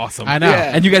did something awesome. I know.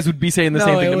 Yeah. And you guys would be saying the No,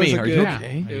 same thing it to was me. a Are good- you Yeah.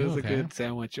 okay? It was Okay. a good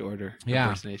sandwich order. Yeah.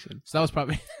 Impersonation. So that was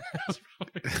probably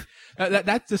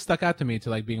that just stuck out to me to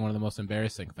like being one of the most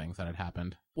embarrassing things that had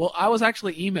happened. Well, I was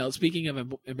actually emailed. Speaking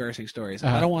of embarrassing stories,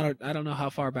 Uh-huh. I don't know how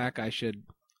far back I should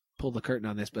pull the curtain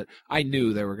on this, but I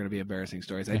knew there were going to be embarrassing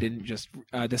stories. I didn't just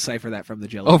decipher that from the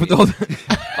jelly. Oh, bean.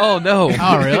 oh no.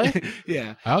 Oh, really?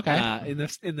 Yeah. Okay. In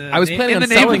the I was name- planning in on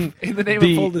the name selling of, in the name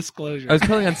the- of full disclosure. I was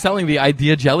planning on selling the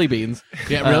idea jelly beans.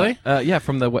 Yeah, really? Yeah,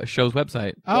 from the show's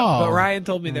website. Oh. But Ryan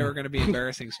told me there were going to be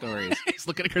embarrassing stories. He's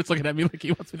looking at Kurt's looking at me like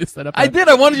he wants me to set up. I did.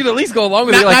 I wanted you to at least go along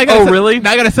with it. Now, You're like, now I gotta oh, set- really?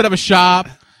 Now I got to set up a shop,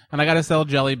 and I got to sell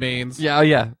jelly beans. Yeah, oh,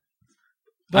 yeah.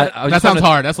 But I was That just sounds on a-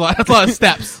 hard. That's a lot of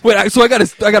steps. Wait, so I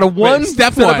got a one Wait,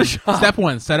 step set up one. a shop. Step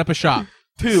one. Set up a shop.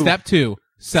 2. Step 2.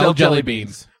 Sell jelly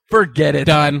beans. Forget it.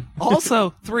 Done.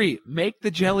 Also, 3, make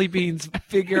the jelly beans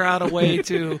figure out a way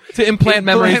to To implant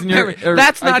memories in your. memory.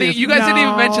 That's not ideas. it. You guys didn't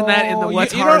even mention that in the No,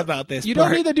 what's you hard don't- about this. You part.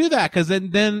 don't need to do that because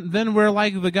then we're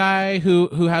like the guy who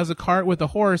has a cart with a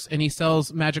horse and he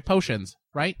sells magic potions,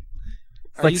 right?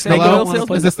 Are like you saying snake you don't oil wanna salesman?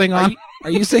 put Is this thing are on?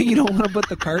 Are you saying you don't want to put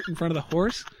the cart in front of the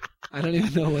horse? I don't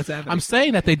even know what's happening. I'm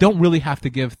saying that they don't really have to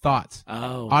give thoughts.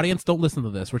 Oh. Audience, don't listen to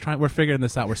this. We're figuring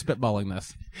this out. We're spitballing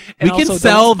this. And we can also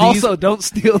sell don't- these. Also, don't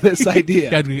steal this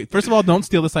idea. Yeah, first of all, don't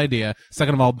steal this idea.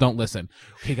 Second of all, don't listen.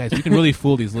 Okay, guys, we can really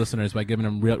fool these listeners by giving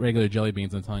them regular jelly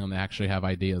beans and telling them they actually have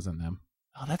ideas in them.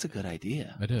 Oh, that's a good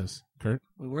idea. It is. Kurt?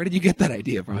 Where did you get that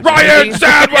idea from? Ryan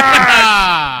Sandwich!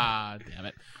 Ah, damn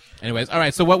it. Anyways, all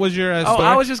right. So what was your Oh, story?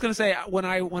 I was just gonna say when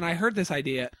I heard this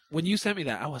idea when you sent me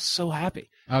that I was so happy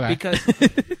Okay. because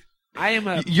I am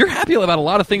a You're happy about a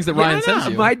lot of things that Ryan Yeah, sends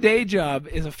you. My day job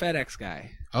is a FedEx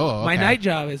guy. Oh, okay. My night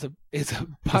job is a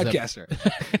podcaster.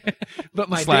 But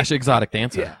my Slash day, exotic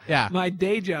dancer. yeah, Yeah. my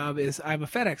day job is I'm a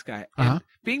FedEx guy. Uh-huh. And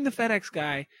being the FedEx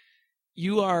guy,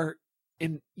 you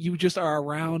just are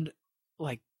around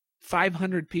like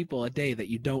 500 people a day that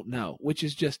you don't know, which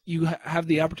is just you have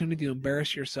the opportunity to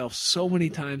embarrass yourself so many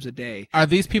times a day. Are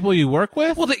these people you work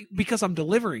with? Well, because I'm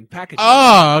delivering packages.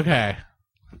 Oh, okay.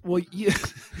 Well,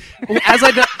 well, as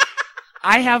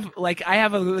I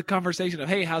have a conversation of,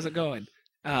 hey, how's it going?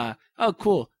 Oh,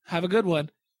 cool. Have a good one.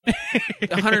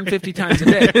 150 times a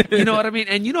day. You know what I mean?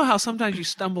 And you know how sometimes you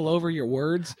stumble over your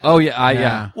words? Oh yeah,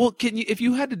 yeah. Well, if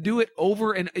you had to do it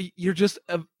over and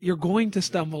you're going to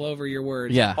stumble over your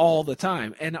words Yeah. all the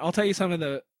time. And I'll tell you some of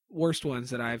the worst ones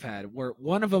that I've had where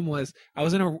one of them was, I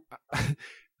was in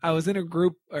I was in a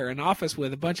group or an office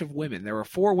with a bunch of women. There were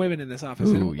 4 women in this office.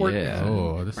 and Ooh, it worked- yeah.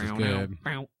 Oh, this is good.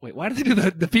 Wait, why did they do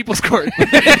the people's court?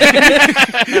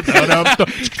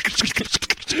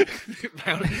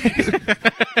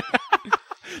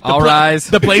 All rise.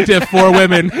 The plaintiff, 4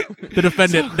 women. The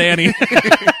defendant, Danny.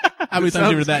 How many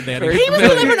times you heard that, Danny? very He was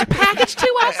familiar. delivering a package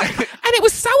to us, and it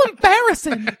was so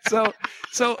embarrassing.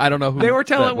 So I don't know who they were that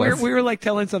telling. was. We were like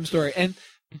telling some story, and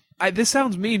this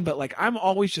sounds mean, but like I'm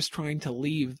always just trying to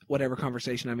leave whatever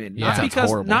conversation I'm in. Yeah. Not Sounds because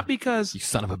horrible. not because You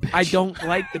son of a bitch. I don't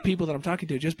like the people that I'm talking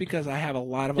to, just because I have a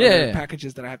lot of Yeah, other yeah.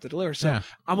 packages that I have to deliver. So Yeah.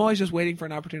 I'm always just waiting for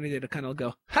an opportunity to kind of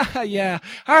go, ha, yeah,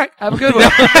 all right, have a good one.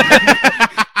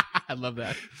 I love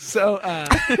that. So,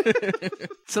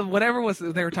 so whatever was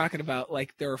they were talking about,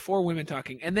 like there were 4 women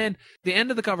talking, and then the end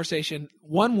of the conversation,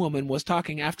 one woman was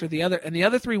talking after the other, and the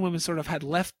other 3 women sort of had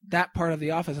left that part of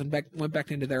the office and went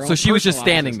back into their own. So she was just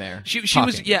personal standing offices. there. She was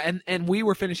talking. and we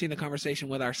were finishing the conversation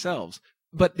with ourselves,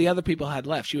 but the other people had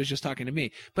left. She was just talking to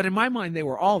me, but in my mind they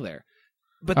were all there.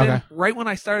 But then Okay. right when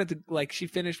I started to like, she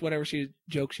finished whatever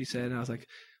joke she said, and I was like,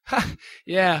 ha,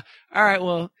 yeah, all right,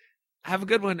 well. Have a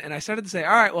good one. And I started to say,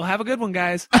 all right, well, have a good one,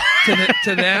 guys,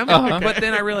 to them. Uh-huh. But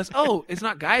then I realized, oh, it's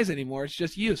not guys anymore. It's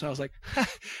just you. So I was like, all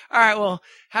right, well,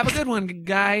 have a good one,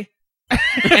 guy.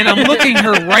 And I'm looking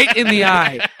her right in the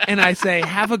eye. And I say,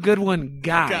 have a good one,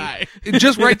 guy.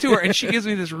 Just right to her. And she gives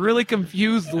me this really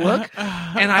confused look.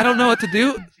 And I don't know what to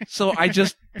do. So I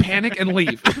just panic and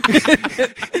leave.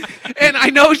 And I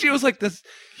know she was like this.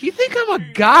 You think I'm a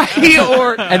guy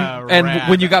or And Rad.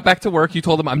 when you got back to work, you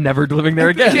told them, I'm never delivering there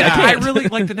again. Yeah, I I can't. really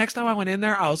like the next time I went in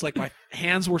there, I was like, my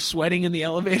hands were sweating in the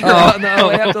elevator Oh. on the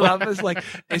way up to the office. Like,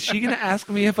 is she gonna ask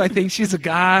me if I think she's a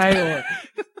guy or?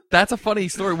 That's a funny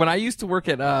story. When I used to work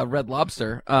at Red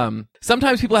Lobster,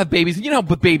 sometimes people have babies. You know,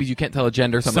 with babies, you can't tell a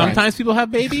gender sometimes. Sometimes people have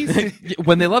babies?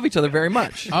 when they love each other very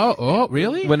much. Oh,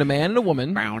 really? When a man and a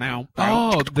woman, Brown now.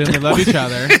 Oh, then they love each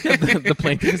other. the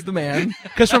plaintiff is the man.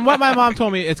 Because from what my mom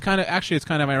told me, it's kind of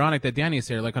ironic that Danny's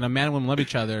here. Like when a man and woman love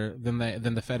each other, then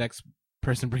the FedEx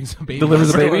person brings a baby.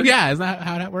 Delivers a baby? Yeah, isn't that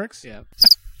how that works? Yeah.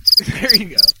 There you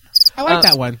go. I like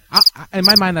that one. In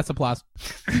my mind, that's applause.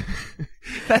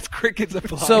 That's crickets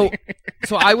applause. So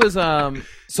I was, I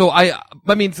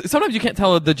mean, sometimes you can't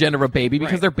tell the gender of a baby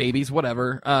because Right. they're babies,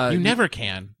 whatever. You never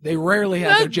can. they rarely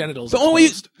have their genitals. The only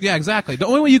exposed. yeah, exactly. The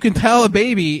only way you can tell a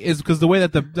baby is because the way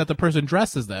that the person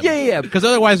dresses them. Yeah. Because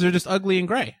otherwise, they're just ugly and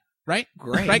gray. Right?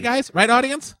 Gray. Right, guys? Right,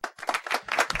 audience?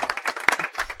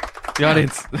 The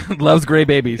audience loves gray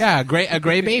babies. Yeah, a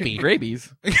gray baby.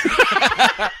 Grabies.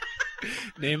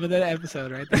 Name of the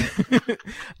episode right there.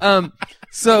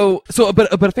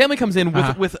 But a family comes in with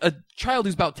Uh-huh. with a child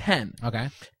who's about 10, Okay.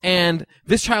 and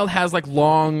this child has like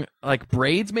long like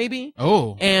braids maybe,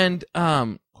 Oh, and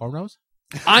cornrows.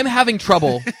 I'm having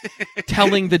trouble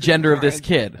telling the gender of this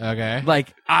kid. Okay.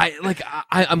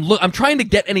 I'm trying to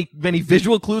get many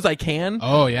visual clues I can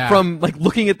Oh yeah. from like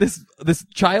looking at this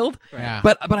child, Yeah.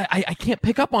 but I can't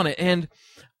pick up on it, and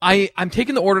I'm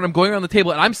taking the order and I'm going around the table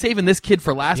and I'm saving this kid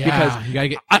for last yeah, because you gotta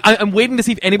get I'm waiting to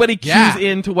see if anybody cues Yeah.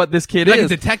 into what this kid like a is.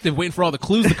 detective waiting for all the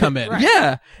clues to come in.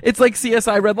 Yeah, it's like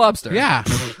CSI Red Lobster. Yeah.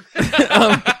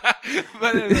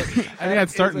 But I think I'd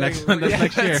start next year.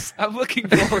 that's- I'm looking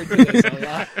forward to this a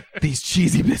lot. These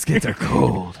cheesy biscuits are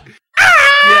cold.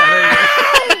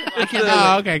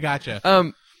 Oh, okay, gotcha.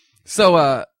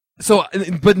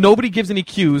 But nobody gives any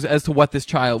cues as to what what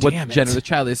Damn it. gender the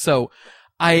child is. So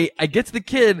I get to the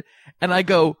kid and I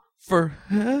go for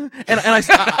huh? and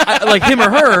I like him or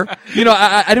her, you know,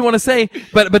 I didn't want to say,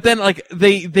 but then like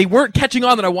they weren't catching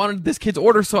on that I wanted this kid's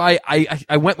order, so I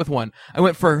went with one. I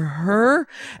went for her,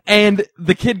 and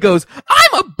the kid goes,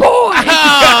 "I'm a boy."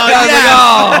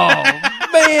 Oh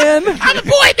man, I'm a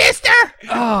boy, mister!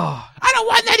 oh, I don't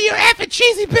want none of your effing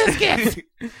cheesy biscuits!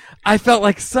 I felt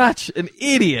like such an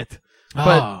idiot,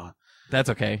 but Oh. that's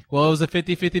okay. Well, it was a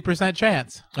 50%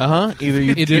 chance. Either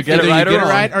you Either get it right you or get it wrong.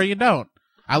 right or you don't.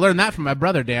 I learned that from my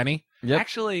brother, Danny. Yep.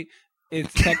 Actually,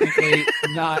 it's technically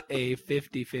not a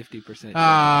 50-50%.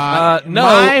 No,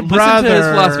 my listen brother, to his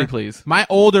philosophy, please. My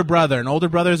older brother, and older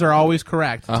brothers are always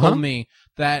correct, Uh-huh. told me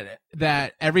that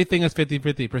everything is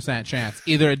 50% chance.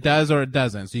 Either it does or it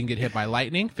doesn't. So you can get hit by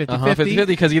lightning, 50-50. 50-50,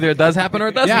 because either it does happen or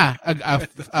it doesn't. Yeah,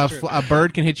 a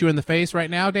bird can hit you in the face right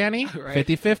now, Danny. Right.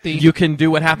 50-50. You can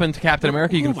do what happened to Captain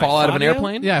America. You can Ooh, fall out of an Fabio?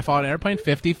 airplane. yeah, fall out of an airplane.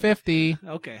 50-50.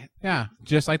 Okay, Yeah,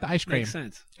 just like the ice cream. makes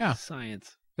sense. Yeah.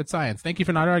 Science. Good science. Thank you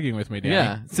for not arguing with me, Danny.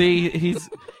 Yeah. See,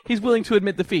 he's willing to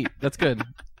admit defeat. That's good.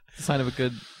 It's a sign of a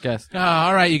good guest.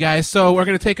 All right, you guys. So we're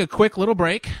going to take a quick little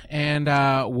break, and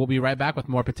we'll be right back with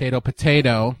more Potato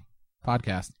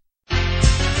podcast.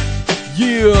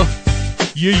 Yeah.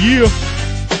 Yeah.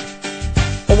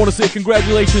 want to say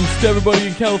congratulations to everybody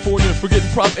in California for getting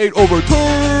Prop 8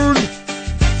 overturned.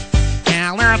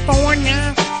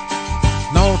 California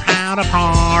knows how to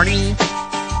party.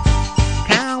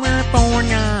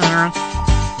 California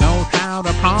knows how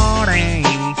to party.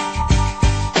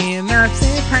 In the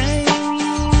city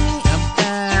of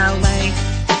LA.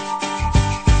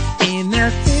 In the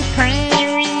city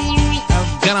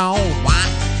of good old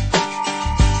white.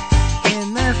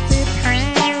 In the city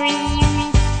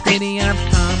of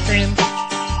Compton.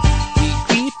 We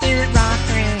keep it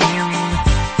rockin'.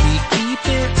 We keep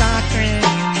it rockin'.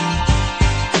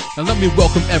 Now let me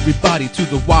welcome everybody to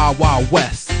the Wild Wild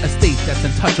West, a state that's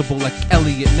untouchable like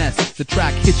Elliot Ness. The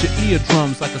track hits your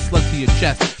eardrums like a slug to your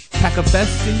chest. Pack a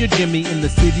vest in your Jimmy in the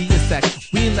city of sex.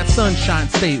 We in that sunshine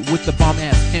state with the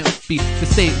bomb-ass hemp beat. The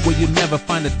state where you never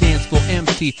find a dance floor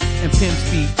empty. And pimp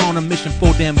speed on a mission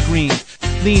for damn greens.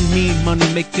 Lean, mean,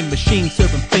 money-making machine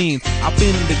serving fiends. I've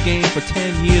been in the game for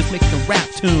 10 years making rap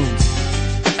tunes.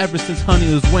 Ever since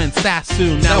Honey was when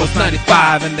Sassoon. Now it's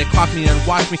 95 and they clock me and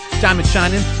watch me diamond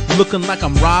shining, looking like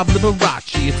I'm Rob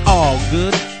Liberace. It's all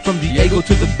good from Diego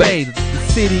to the Bay. The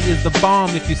city is the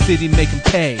bomb if your city make 'em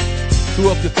pay.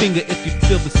 Throw up your finger if you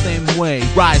feel the same way.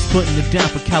 Rise putting it down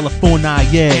for California,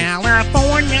 yeah.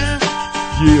 California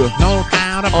Yeah. knows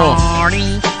how to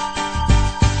party.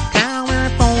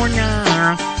 California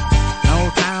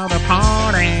knows how to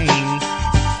party.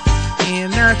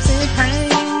 In the city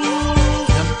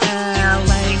of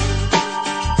LA.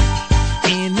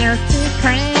 In the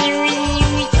city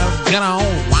of good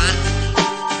old white.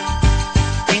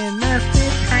 In the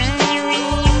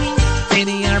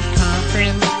city of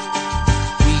Compton.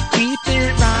 We keep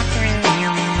it rockin'.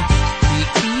 We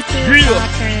keep it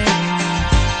rockin'.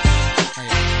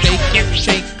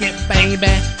 Shake it,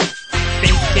 baby.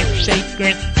 Shake it, shake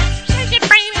it. Shake it,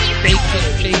 baby.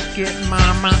 Shake it,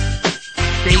 mama.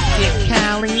 Shake it,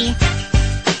 Cali.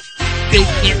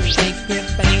 Shake it,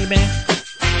 baby.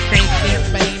 Shake it,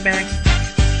 baby.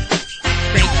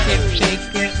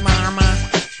 Shake it, mama.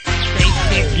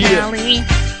 Shake it, Cali.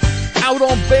 Out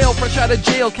on bail, fresh out of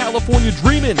jail, California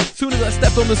dreaming. Soon as I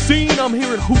stepped on the scene, I'm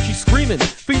hearing hoochie screaming.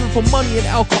 Feeding for money and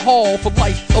alcohol, for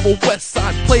life of a West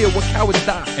Side player where cowards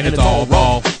die. And it's all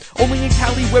raw. Only in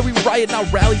Cali where we riot, not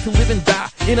rally to live and die.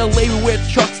 In LA we wear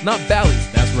chucks, not valleys.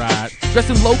 That's right. Dressed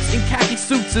in lokes in khaki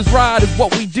suits is ride is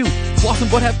what we do. Flossing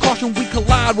but have caution, we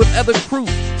collide with other crews.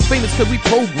 Famous cause we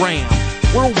program.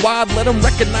 Worldwide, let them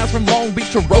recognize from Long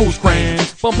Beach to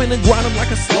Rosecrans. Bumping and grinding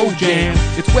like a slow jam.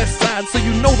 It's West Side, so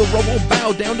you know the road won't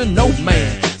bow down to no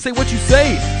man. Say what you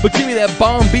say, but give me that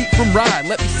bomb beat from Ride.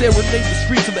 Let me serenade the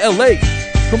streets of LA.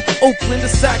 From Oakland to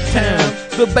Sacktown,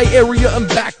 the Bay Area and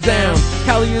back down.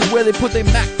 Cali is where they put their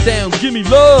Mac down. Give me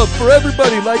love for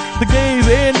everybody like the gays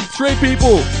and straight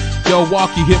people. Yo,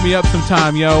 Walkie, hit me up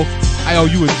sometime, yo. I owe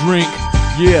you a drink.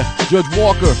 Yeah, Judge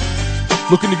Walker,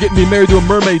 looking to get me married to a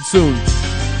mermaid soon.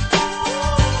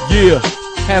 Yeah,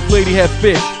 half lady, half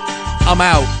fish. I'm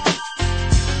out.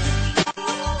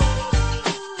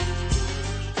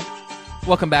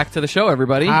 Welcome back to the show,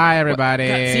 everybody. Hi, everybody.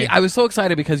 God, see, I was so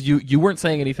excited because you weren't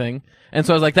saying anything, and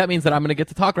so I was like, that means that I'm going to get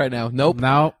to talk right now. Nope.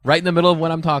 No. Right in the middle of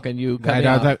when I'm talking, you cut me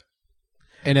off.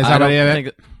 And is I don't that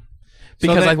think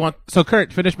because I want So,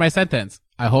 Kurt, finish my sentence.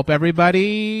 I hope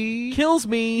everybody... kills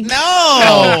me.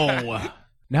 No!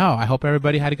 No, I hope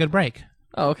everybody had a good break.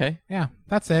 Oh, okay. Yeah,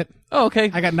 that's it. Oh,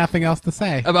 okay. I got nothing else to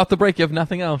say. About the break, you have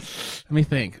nothing else. Let me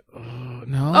think.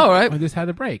 No. All right. I just had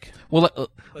a break. Well,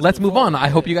 let's move on. I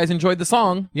hope you guys enjoyed the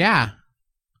song. Yeah.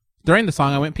 During the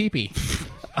song, I went pee-pee.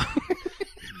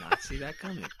 Not see that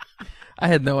coming. I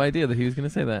had no idea that he was going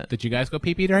to say that. Did you guys go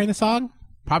pee-pee during the song?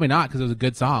 Probably not, because it was a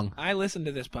good song. I listened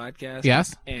to this podcast.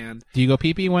 Yes? And Do you go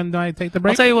pee-pee when I take the I'll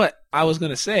break? tell you what I was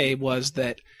going to say was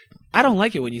that I don't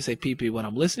like it when you say pee-pee when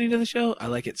I'm listening to the show. I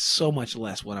like it so much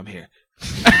less when I'm here.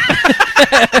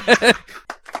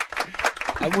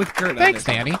 I'm with Kurt on Thanks,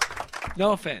 this. Danny.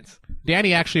 No offense.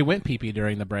 Danny actually went pee-pee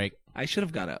during the break. I should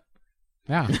have got up.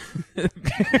 Yeah.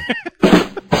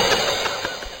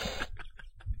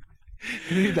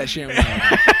 Leave that shit.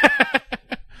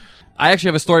 I actually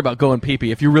have a story about going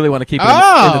pee-pee if you really want to keep it in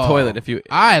the toilet. If you,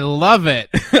 I love it.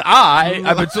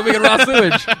 I've been swimming in raw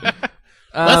sewage.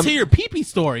 Let's hear your pee-pee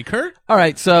story, Kurt. All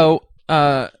right, so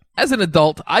as an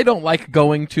adult, I don't like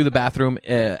going to the bathroom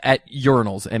at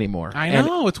urinals anymore. I And,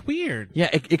 know, it's weird. yeah,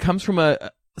 it comes from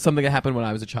something that happened when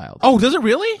I was a child. Oh, does it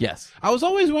really? Yes. I was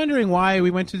always wondering why we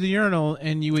went to the urinal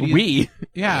and you would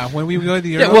Yeah, when we would go to the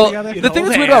Yeah, urinal well, together. the thing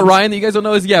that's weird about Ryan that you guys don't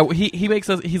know is, he makes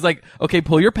us, he's like, okay,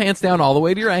 pull your pants down all the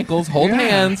way to your ankles, hold Yeah.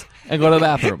 hands, and go to the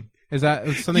bathroom. Is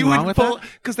something wrong with that?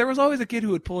 Because there was always a kid who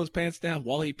would pull his pants down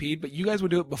while he peed, but you guys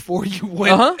would do it before you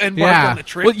went and Yeah. on the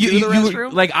trip Well, to the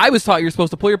restroom. like I was taught you're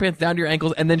supposed to pull your pants down to your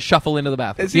ankles and then shuffle into the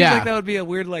bathroom. It seems Yeah. like that would be a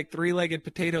weird, like, three-legged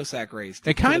potato sack race.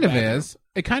 It kind of is.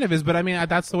 It kind of is, but I mean,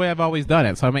 that's the way I've always done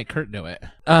it, so I make Kurt do it.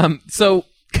 So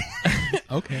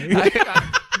Okay.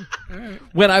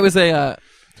 when I was a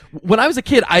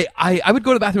kid, I would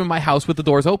go to the bathroom in my house with the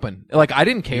doors open. Like I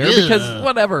didn't care because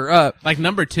whatever. Like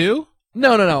number 2?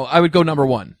 No. I would go number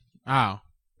 1. Oh.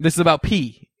 This is about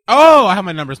pee. Oh, I have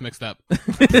my numbers mixed up.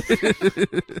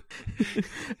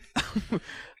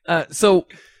 So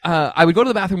I would go to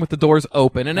the bathroom with the doors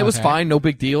open, and it was Okay. fine, no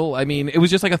big deal. I mean, it was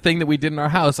just like a thing that we did in our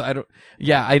house.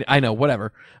 I know,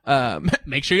 whatever.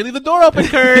 Make sure you leave the door open,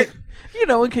 Kurt.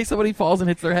 In case somebody falls and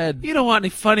hits their head. You don't want any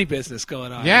funny business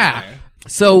going on. Yeah. there.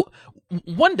 So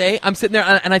one day I'm sitting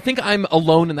there, and I think I'm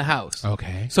alone in the house.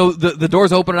 Okay. So the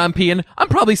door's open and I'm peeing. I'm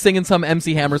probably singing some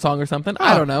MC Hammer song or something.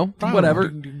 I don't know. probably.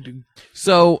 Whatever.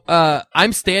 So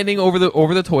I'm standing over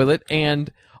the toilet,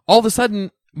 and all of a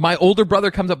sudden my older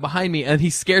brother comes up behind me and he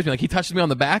scares me. Like he touches me on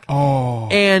the back. Oh.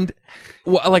 And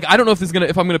like I don't know if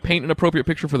I'm gonna paint an appropriate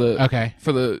picture for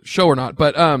the show or not.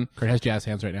 But Kurt has jazz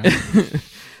hands right now.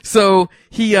 so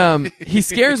he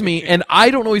scares me and I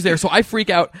don't know he's there. So I freak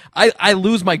out. I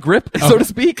lose my grip, so to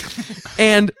speak,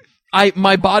 and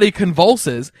my body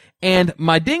convulses, and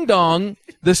my ding dong,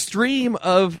 the stream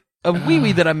of wee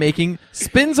wee that I'm making,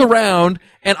 spins around,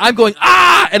 and I'm going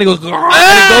and it goes and it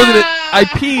goes in it. I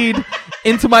peed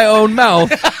into my own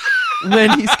mouth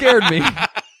when he scared me.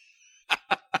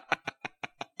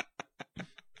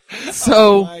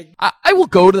 So I will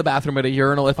go to the bathroom at a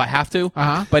urinal if I have to,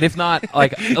 but if not,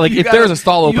 like if there's a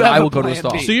stall open, I will go to a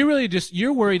stall. So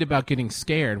you're worried about getting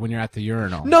scared when you're at the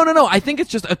urinal. No. I think it's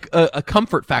just a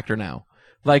comfort factor now.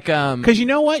 Like, Because you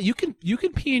know what? You can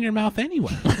pee in your mouth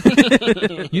anywhere.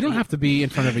 You don't have to be in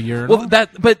front of a urinal. well,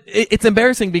 but it's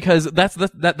embarrassing because that's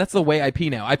the way I pee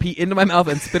now. I pee into my mouth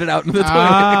and spit it out into the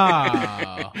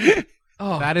toilet.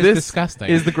 Oh, that is this disgusting.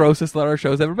 Is the grossest that our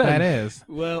show's ever been. That is.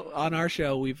 Well, on our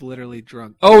show, we've literally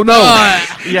drunk. Oh no!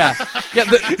 Yeah.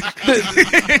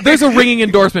 There's a ringing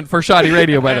endorsement for Shoddy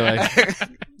Radio, by the way.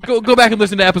 Go back and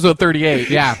listen to episode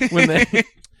 38. Yeah. When they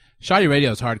Shoddy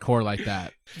Radio is hardcore like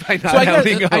that. By not So I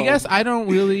having guess home. I don't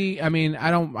really. I mean,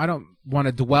 I don't want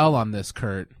to dwell on this,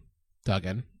 Kurt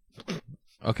Duggan.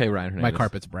 Okay, Ryan Hernandez. My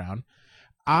carpet's brown.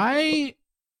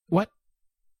 What?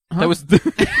 That was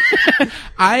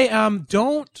I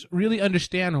don't really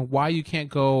understand why you can't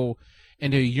go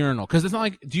into a urinal, because it's not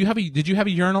like. Did you have a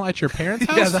urinal at your parents'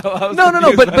 house? Yeah, that was no.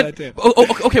 confused But by that too.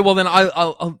 okay. Well, then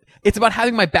I'll. It's about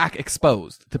having my back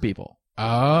exposed to people. Oh,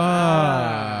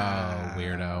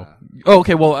 weirdo. Oh,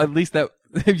 okay. Well, at least that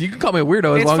you can call me a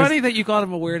weirdo as It's long funny as. that you called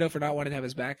him a weirdo for not wanting to have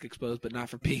his back exposed, but not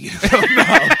for peeing in his own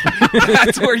mouth.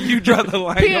 That's where you draw the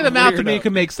line. Peeing in the of mouth to me weirdo.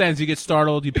 could make sense. You get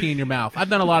startled, you pee in your mouth. I've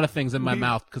done a lot of things in my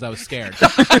mouth because I was scared.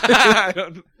 I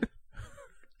don't-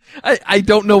 I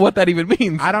don't know what that even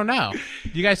means. I don't know.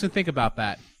 You guys can think about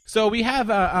that. So we have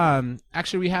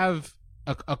we have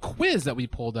a quiz that we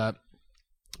pulled up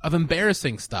of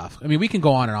embarrassing stuff. I mean, we can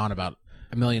go on and on about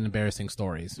a million embarrassing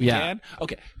stories. Yeah. Man?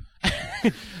 Okay.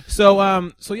 So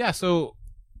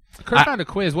Kurt found a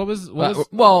quiz. What was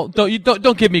Well,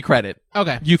 don't give me credit.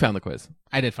 okay? You found the quiz.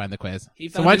 I did find the quiz. He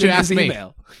So found why it don't you in ask his me?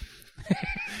 email.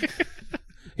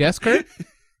 Yes, Kurt.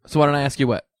 So why don't I ask you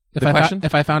what? If The I question?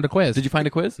 if I found a quiz, Did you find a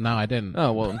quiz? No, I didn't.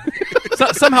 Oh well.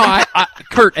 Somehow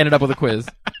Kurt ended up with a quiz.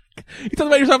 You talking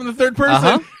about yourself in the third person?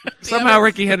 Uh-huh. Somehow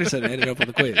Ricky Henderson ended up with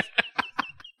a quiz.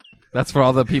 That's for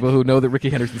all the people who know that Ricky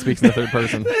Henderson speaks in the third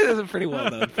person. This is a pretty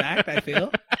well-known fact, I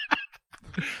feel.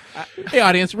 Hey,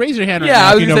 audience, raise your hand right Yeah, now I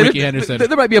if was you know gonna say, Ricky Henderson.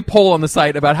 there might be a poll on the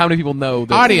site about how many people know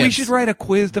that. Audience. We should write a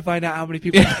quiz to find out how many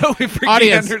people know if Ricky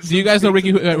Audience, Henderson do you guys know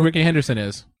speaks Ricky Henderson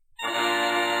is?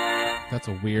 That's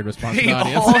a weird response They from the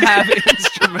audience. all have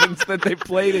instruments that they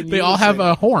played in They all have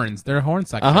unison. horns. They're horn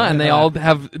section. And they all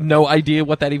have no idea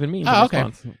what that even means. in Oh, okay.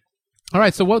 response. All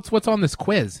right, so what's on this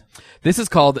quiz? This is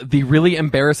called the really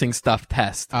embarrassing stuff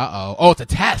test. Uh-oh. Oh, it's a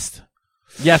test.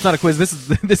 Yeah, it's not a quiz.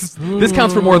 This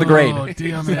counts for more of the grade. Oh,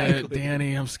 damn it,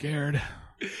 Danny, I'm scared.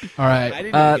 All right. I didn't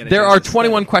even get a There chance are to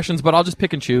 21 questions, but I'll just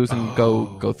pick and choose and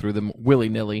go through them willy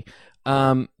nilly.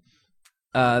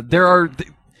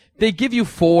 They give you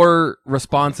 4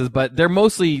 responses, but they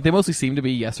mostly seem to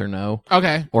be yes or no,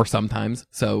 Okay. or sometimes.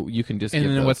 So you can just And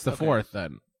give then those. what's the fourth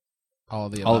then? All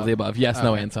of the above. All of the above. Yes,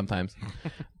 no, Okay. and sometimes.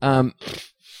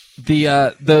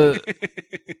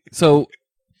 So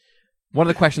one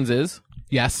of the questions is,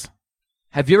 Yes.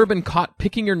 have you ever been caught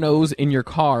picking your nose in your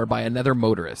car by another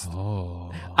motorist?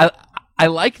 Oh. I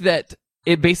like that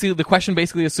the question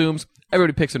basically assumes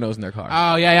Everybody picks their nose in their car.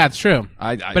 Oh yeah, it's true.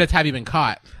 But But it's have you been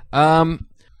caught?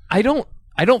 I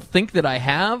don't think that I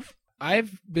have.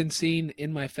 I've been seen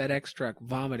in my FedEx truck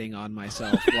vomiting on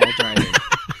myself while driving.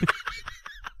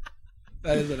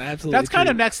 That is an absolute. That's kind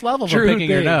of next level for true picking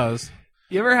your thing. nose.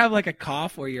 You ever have like a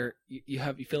cough where you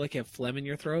feel like you have phlegm in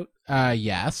your throat?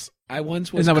 Yes. I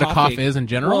once was. Isn't that what a cough coughing. is in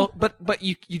general? Well, but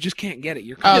you just can't get it.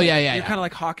 You're Oh, kinda, yeah, yeah, You're yeah. kind of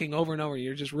like hawking over and over.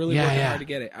 You're just really Yeah, working yeah. hard to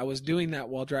get it. I was doing that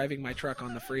while driving my truck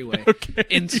on the freeway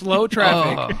in slow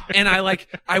traffic, and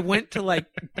I went to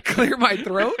clear my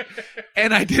throat,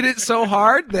 and I did it so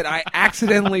hard that I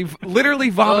accidentally, literally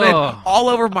vomited all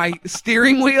over my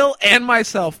steering wheel and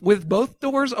myself with both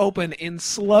doors open in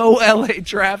slow LA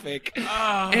traffic,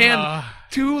 and.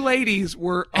 Two ladies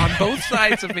were on both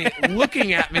sides of me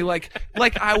looking at me like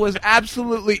I was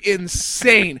absolutely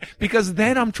insane, because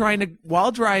then I'm trying to,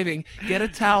 while driving, get a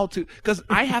towel because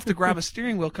I have to grab a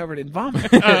steering wheel covered in vomit.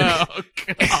 Oh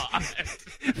God.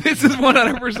 This is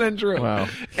 100% true. Wow.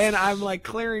 And I'm like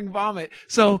clearing vomit.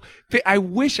 So I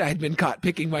wish I had been caught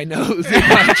picking my nose in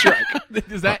my truck.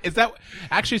 Is that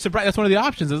actually surprising? That's one of the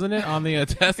options, isn't it? On the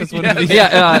test, that's one Yes. of the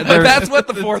Yeah, But that's what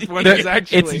the fourth one is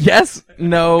actually. It's yes,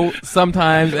 no,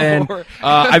 sometimes, and Or-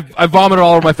 I vomited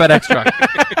all over my FedEx truck.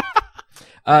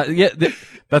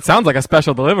 That sounds like a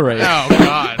special delivery. Oh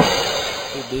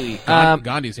God.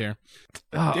 Gandhi's here.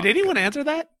 Did anyone answer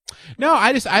that? No,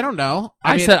 I don't know.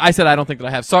 I said I don't think that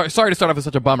I have. Sorry to start off with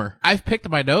such a bummer. I've picked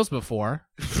my nose before.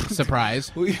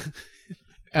 Surprise.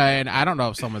 And I don't know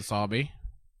if someone saw me.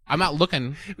 I'm not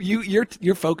looking.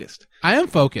 You're focused. I am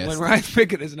focused. When Ryan's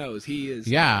picking his nose, he is.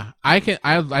 Yeah, I can.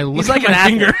 I look He's at like my an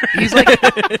finger.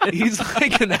 athlete. He's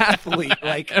like an athlete.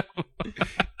 Like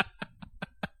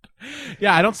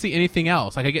Yeah, I don't see anything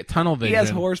else. Like I get tunnel vision. he has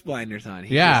horse blinders on.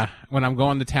 He Yeah, when I'm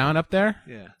going to town up there.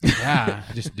 just- Yeah,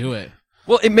 I just do it.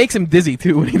 Well, it makes him dizzy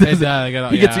too when he does it. I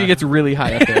He gets really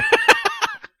high up there.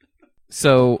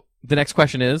 So the next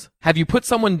question is: have you put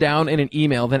someone down in an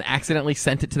email, then accidentally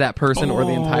sent it to that person or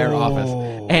the entire office?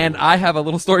 And I have a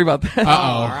little story about that.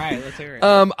 All right, let's hear it.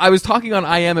 I was talking on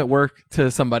IM at work to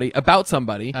somebody about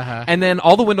somebody, Uh-huh. and then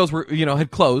all the windows were,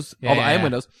 had closed, all the Yeah, IM yeah.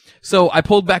 windows. So I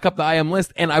pulled back up the IM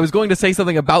list, and I was going to say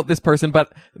something about this person,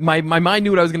 but my mind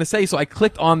knew what I was going to say, so I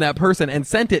clicked on that person and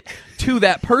sent it to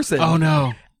that person. Oh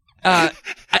no. I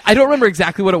don't remember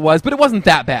exactly what it was, but it wasn't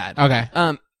that bad.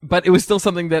 Okay. But it was still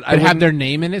something that I But have wouldn't- their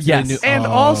name in it. So Yes. they knew- And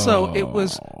Oh. also, it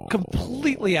was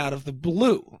completely out of the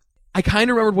blue. I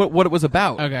kind of remembered what it was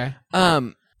about. Okay.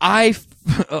 Oh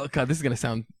God, this is gonna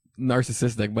sound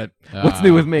narcissistic, but what's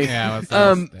new with me? Yeah. What's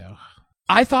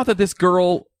I thought that this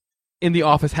girl in the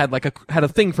office had had a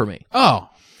thing for me. Oh.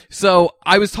 So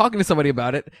I was talking to somebody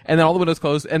about it, and then all the windows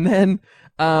closed, and then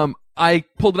I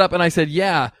pulled it up and I said,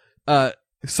 "Yeah,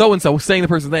 so and so," saying the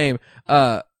person's name,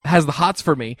 has the hots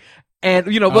for me, and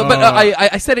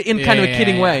I said it in kind of a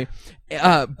kidding way,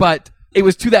 but it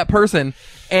was to that person,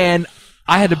 and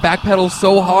I had to backpedal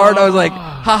so hard. I was like,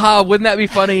 "Haha, wouldn't that be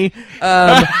funny?"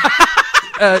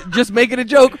 Just making a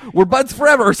joke. We're buds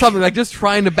forever, or something like. Just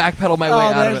trying to backpedal my way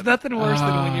out of There's it. nothing worse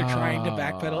than when you're trying to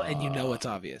backpedal and you know it's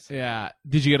obvious. Yeah.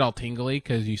 Did you get all tingly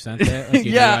because you sent it? Like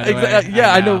you Yeah, knew right away? exactly.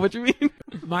 Yeah, I know what you mean.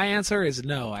 My answer is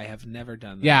no. I have never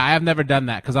done that. Yeah, I have never done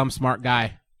that because I'm a smart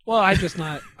guy. Well, I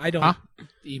don't Huh?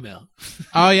 email.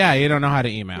 Oh yeah, you don't know how to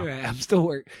email. I'm still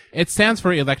working. It stands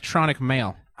for electronic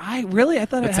mail. I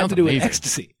thought it had sounds to do with amazing.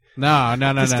 ecstasy. No.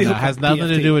 steal It has from nothing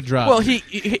to PFT. do with drugs. Well,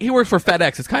 he works for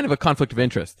FedEx. It's kind of a conflict of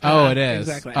interest. oh, it is.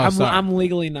 Exactly. Oh, sorry. I'm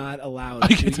legally not allowed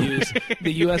to use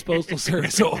the U.S. Postal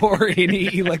Service or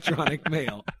any electronic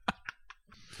mail.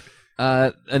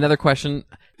 Another question: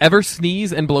 ever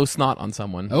sneeze and blow snot on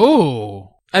someone? Oh.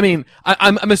 I mean,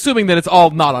 I'm assuming that it's all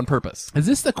not on purpose. Is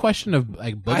this the question of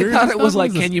like boogers? I thought and it was stuff? like,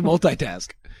 Is this- can you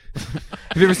multitask? Have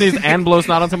you ever sneezed and blow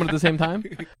snot on someone at the same time?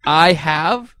 I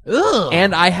have,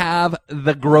 and I have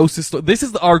the grossest. This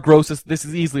is our grossest. This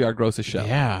is easily our grossest show.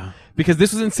 Yeah. Because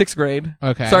this was in 6th grade.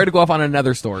 Okay. Sorry to go off on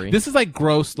another story. This is like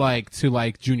gross, like to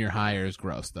like junior hires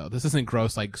gross though. This isn't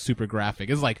gross, like super graphic.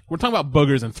 It's like we're talking about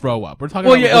boogers and throw up. We're talking.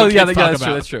 Well, about yeah, what oh kids yeah, talk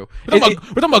that's true. about. That's true.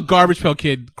 We're talking about garbage pail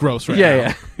kid gross right now.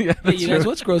 Yeah. Hey, That's you true. guys,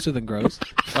 what's grosser than gross?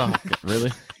 Oh, God,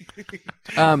 really?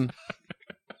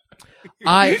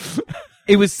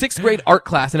 It was 6th grade art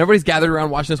class, and everybody's gathered around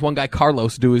watching this one guy,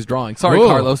 Carlos, do his drawing. Sorry, Ooh.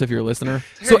 Carlos, if you're a listener.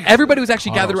 So everybody was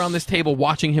actually gathered Carlos. around this table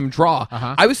watching him draw.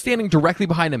 Uh-huh. I was standing directly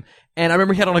behind him, and I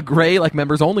remember he had on a gray, like,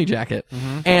 members only jacket.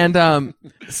 And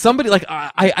somebody, like,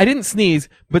 I didn't sneeze,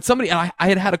 but somebody, and I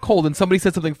had had a cold, and somebody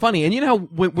said something funny. And you know how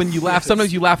when you laugh,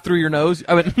 sometimes you laugh through your nose?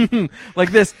 I went,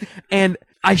 like this, and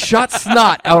I shot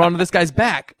snot out onto this guy's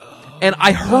back, and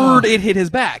I heard it hit his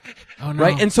back. Oh, no.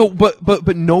 Right? And so,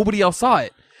 but nobody else saw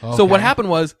it. So what Okay. happened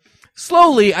was,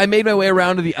 slowly I made my way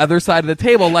around to the other side of the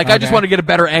table. Like I just Okay. wanted to get a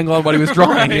better angle on what he was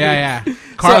drawing. Yeah.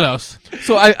 Carlos.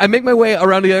 So I make my way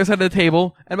around to the other side of the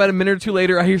table, and about a minute or two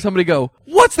later, I hear somebody go,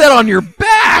 "What's that on your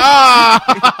back?"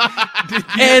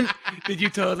 And Did you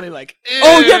totally like?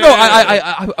 oh yeah, no,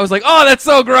 I was like, "Oh, that's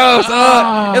so gross.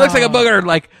 Oh, it looks like a booger."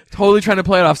 Like totally trying to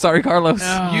play it off. Sorry, Carlos,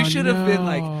 You should have been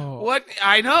like, no. what?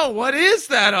 I know. What is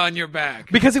that on your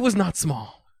back? because it was not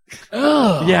small.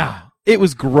 Yeah, it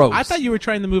was gross. I thought you were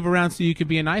trying to move around so you could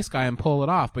be a nice guy and pull it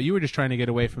off, but you were just trying to get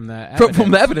away from the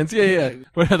from the evidence. Yeah.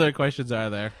 What other questions are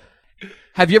there?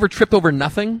 Have you ever tripped over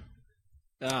nothing?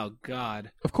 Oh God.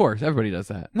 Of course, everybody does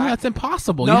that. No, that's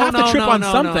impossible. No, you have no, to trip no, on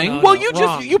no, something. no, no. Well, you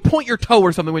wrong. just you point your toe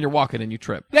or something when you're walking and you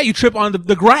trip. Yeah, you trip on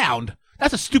the ground.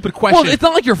 That's a stupid question. Well, it's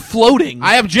not like you're floating.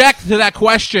 I object to that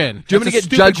question. Do you want me to That's a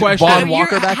get stupid Judge question. Vaughn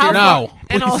Walker back how here? far- No,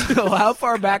 And also, how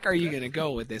far back are you going to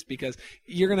go with this? Because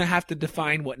you're going to have to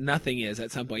define what nothing is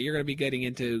at some point. You're going to be getting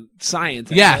into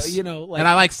science. Yes. You know, like, And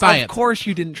I like science. Of course,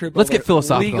 you didn't trip. Let's over get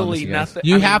philosophical on legally this, you guys. nothing.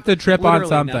 You I mean, have to trip on literally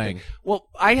something. nothing. Well,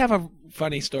 I have a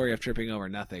funny story of tripping over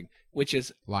nothing, which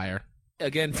is Liar.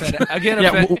 again,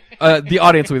 The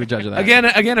audience will be the judge of that.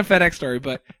 again a FedEx story,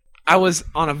 but I was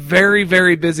on a very,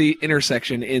 very busy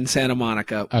intersection in Santa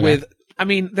Monica with, I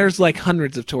mean, there's like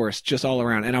hundreds of tourists just all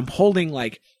around, and I'm holding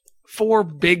like 4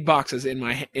 big boxes in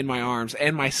my arms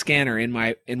and my scanner in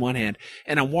one hand,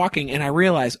 and I'm walking, and I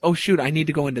realize, oh shoot, I need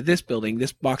to go into this building.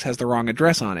 This box has the wrong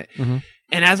address on it, and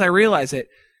as I realize it,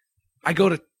 I go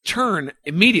to turn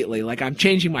immediately, like I'm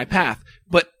changing my path,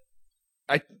 but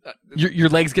Your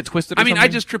legs get twisted. Or I mean, I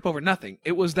something? just trip over nothing.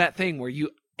 It was that thing where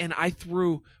I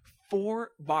threw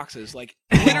 4 boxes, like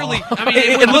literally. I mean,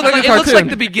 It looks like a it looks cartoon. like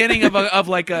the beginning of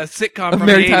like a sitcom from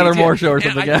Mary the Tyler 80s, Moore yeah. show or And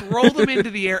something, I yeah. throw them into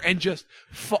the air and just,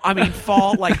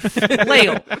 fall like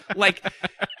flail, like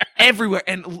everywhere.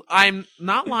 And I'm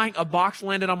not lying. A box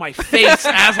landed on my face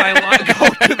as I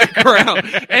go to the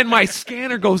ground, and my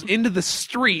scanner goes into the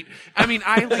street. I mean,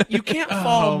 you can't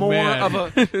fall Oh, more man.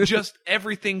 of a just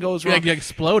everything goes wrong. Like you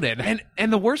exploded.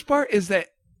 And the worst part is that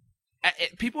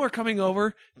people are coming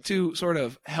over to sort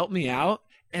of help me out,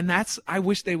 and I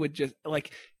wish they would just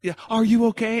like, yeah, are you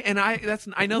okay? And I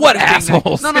know What they're being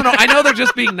assholes? nice. No. I know they're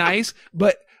just being nice,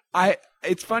 but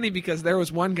it's funny because there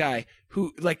was one guy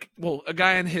who a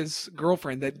guy and his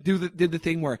girlfriend that did the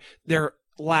thing where they're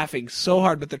laughing so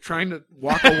hard, but they're trying to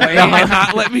walk away and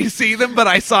not let me see them. But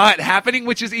I saw it happening,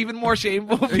 which is even more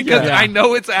shameful because Yeah. I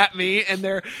know it's at me, and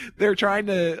they're trying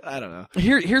to. I don't know.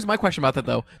 Here's my question about that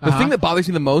though. The thing that bothers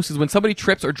me the most is when somebody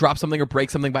trips or drops something or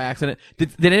breaks something by accident.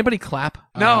 Did anybody clap?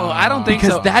 No, I don't think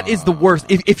Because so. that is the worst.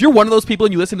 If you're one of those people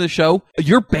and you listen to the show,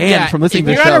 you're banned from listening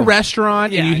to if the you're show. at a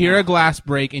restaurant Yeah, and you I hear know. a glass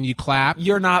break and you clap,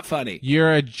 You're not funny.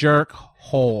 you're a jerk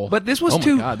hole. But this was Oh my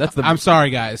too. god, that's the I'm sorry,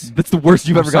 guys. that's the worst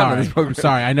you've I'm ever gotten on sorry. this program. I'm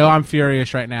sorry. I know I'm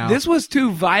furious right now. This was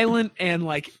too violent, and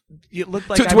like it looked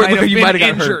like To I where might have you been might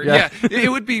have got hurt, injured. It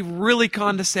would be really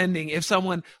condescending if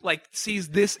someone like sees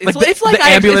this. It's Like it's the like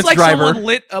ambulance it's like driver. someone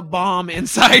lit a bomb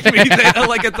inside me,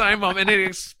 like a time bomb, and it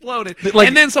exploded. Like-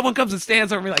 and then someone comes and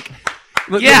stands over me like,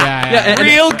 Yeah, and-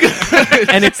 real good.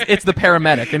 and it's the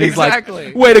paramedic, and he's Exactly.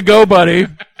 like, "Way to go, buddy!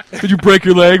 Did you break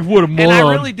your leg? What a moron!" And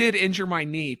I really did injure my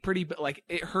knee pretty, like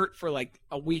it hurt for like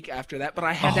a week after that. But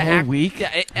I had A to whole act. week?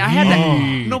 Yeah, I had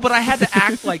to. No, but I had to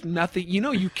act like nothing. You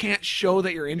know, you can't show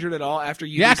that you're injured at all after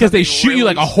you. Yeah, do 'cause they something shoot you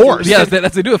really like a horse. Yeah,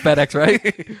 that's they do at FedEx, right?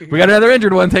 We got another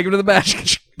injured one. Take him to the back.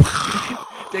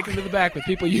 Take them to the back with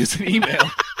people using email.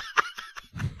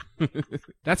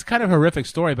 That's kind of a horrific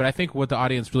story, but I think what the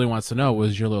audience really wants to know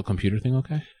was your little computer thing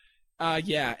okay?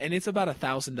 Yeah, and it's about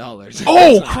 $1,000.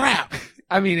 Oh, crap!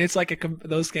 I mean, it's like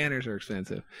those scanners are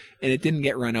expensive, and it didn't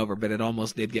get run over, but it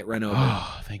almost did get run over.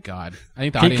 Oh, thank God. I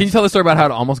think the Can audience. you tell the story about how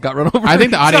it almost got run over? I think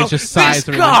the audience So, just sighs. this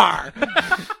through car.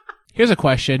 Here's a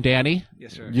question, Danny.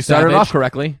 Yes, sir. you started Savage. off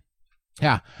correctly.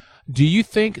 Yeah. Do you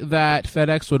think that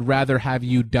FedEx would rather have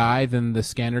you die than the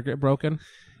scanner get broken?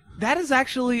 That is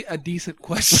actually a decent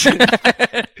question.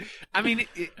 I mean,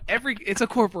 it's a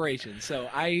corporation, so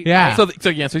Yeah. So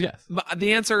the answer is yes.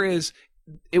 the answer is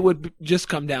it would just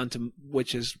come down to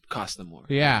which is cost them more.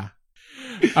 Yeah.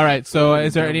 All right. So,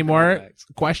 is there any more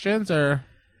questions or?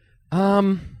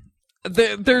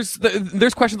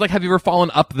 There's questions like, have you ever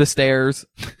fallen up the stairs?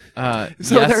 So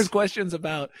Yes. there's questions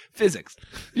about physics.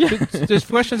 There's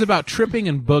questions about tripping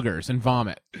and boogers and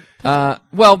vomit.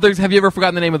 Well, have you ever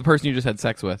forgotten the name of the person you just had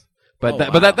sex with? But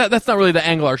Oh, but wow. that's not really the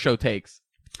angle our show takes.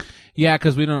 Yeah,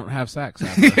 because we don't have sex.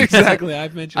 after. Exactly.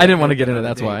 I've mentioned. I didn't want to get into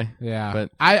that's date. why. Yeah.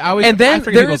 But- I always And then I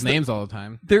forget there people's is the- names all the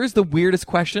time. There's the weirdest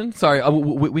question. Sorry,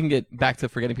 we can get back to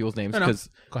forgetting people's names No. because.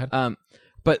 Go ahead.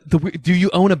 But do you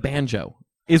own a banjo?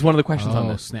 is one of the questions on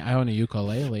Oh, this. snap. I own a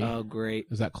ukulele. Oh, great.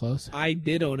 Is that close? I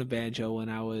did own a banjo when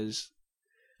I was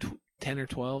 10 or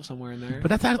 12, somewhere in there.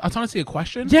 But that's honestly a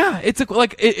question. Yeah,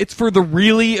 it's for the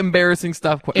really embarrassing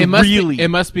stuff. It must really, Be, it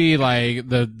must be like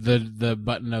the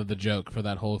button of the joke for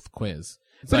that whole quiz.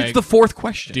 but like, it's the fourth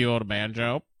question. do you own a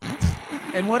banjo?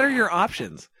 And what are your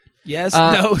options? Yes,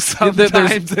 Uh, no,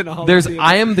 sometimes, and all. There's of the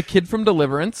I am the kid from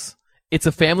Deliverance. It's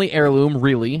a family heirloom,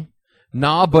 really.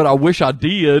 Nah, but I wish I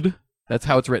did. That's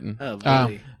how it's written. Oh,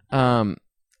 really?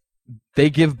 They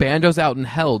give banjos out in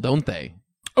hell, don't they?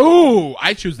 Oh,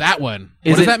 I choose that one.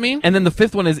 What does that mean? And then the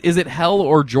fifth one is it hell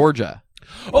or Georgia?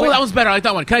 Oh, that one's better. I like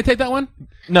that one. Can I take that one?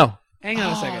 No. Hang on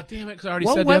a Oh, second. damn it, because I already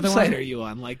What said the other website one. are you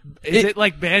on? Like, is it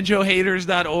like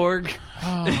banjohaters.org?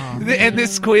 Oh, And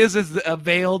this quiz is a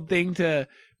veiled thing to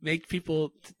make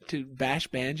people to bash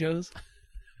banjos?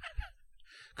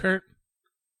 Kurt,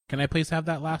 can I please have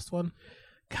that last one?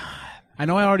 God. I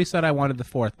know I already said I wanted the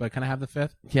fourth, but can I have the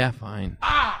fifth? Yeah, fine.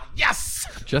 Ah, yes!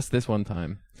 Just this one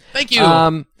time. Thank you.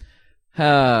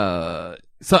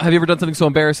 So have you ever done something so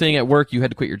embarrassing at work you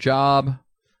had to quit your job?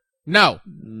 no.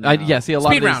 Yeah, see a lot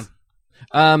Speed of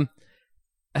these.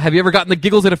 Have you ever gotten the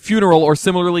giggles at a funeral or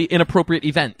similarly inappropriate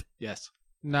event? Yes.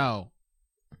 No.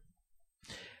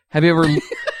 Have you ever?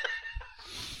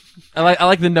 I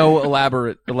like the no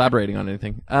elaborating on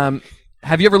anything.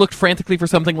 Have you ever looked frantically for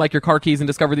something like your car keys and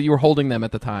discovered that you were holding them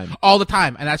at the time? All the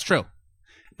time, and that's true.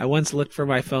 I once looked for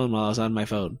my phone while I was on my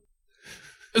phone.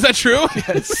 Is that true?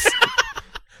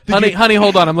 Yes. Honey,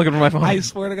 hold on. I'm looking for my phone. I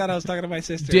swear to God, I was talking to my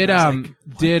sister. Did and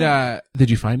I was did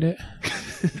you find it?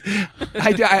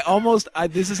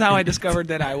 like, this is how I discovered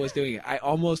that I was doing it. I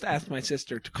almost asked my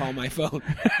sister to call my phone.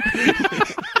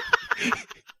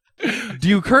 Do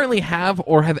you currently have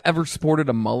or have ever sported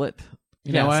a mullet?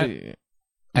 You know what? see.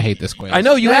 I hate this quiz. I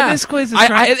know you have. This quiz is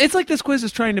it's like this quiz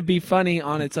is trying to be funny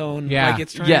on its own. Yeah. Like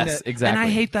it's trying Yes, to, exactly. And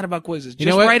I hate that about quizzes. You Just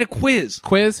know what? write a quiz.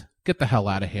 Quiz? Get the hell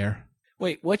out of here.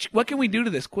 Wait, what can we do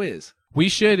to this quiz? We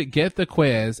should get the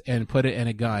quiz and put it in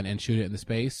a gun and shoot it into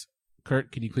space.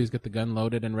 Kurt, can you please get the gun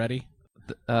loaded and ready?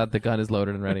 The gun is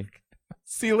loaded and ready.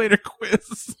 See you later,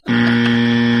 quiz.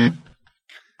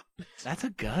 That's a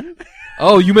gun?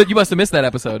 Oh, you must have missed that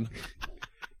episode.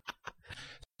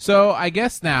 So I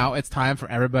guess now it's time for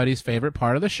everybody's favorite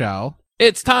part of the show.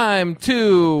 It's time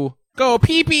to Go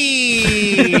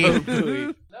pee-pee!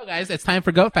 No, guys, it's time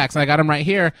for Goat Facts, and I got them right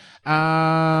here.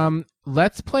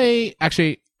 Let's play...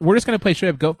 Actually, we're just going to play straight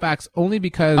up Goat Facts only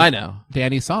because... I know.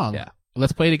 Danny's song. Yeah.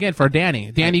 Let's play it again for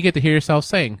Danny. Danny, you get to hear yourself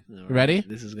sing. You ready?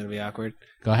 This is going to be awkward.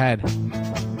 Go ahead.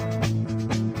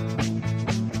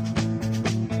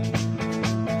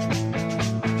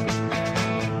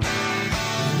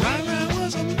 Ryan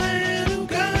was a man who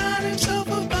got himself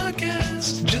a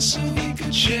podcast just so he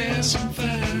could share some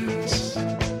facts.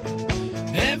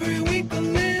 Every week the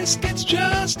list gets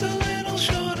just a little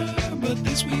shorter, but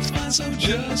this week's fine, so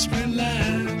just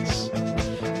relax.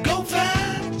 Go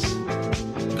facts,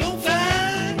 go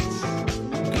facts,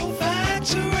 go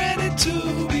facts are ready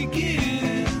to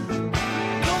begin.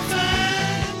 Go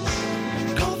facts,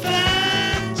 go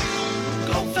facts,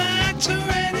 go facts are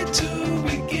ready to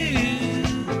begin.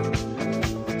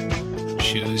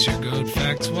 Choose your goat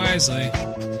facts wisely,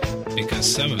 because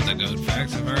some of the goat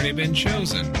facts have already been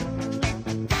chosen.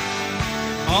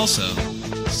 Also,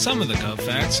 some of the goat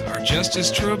facts are just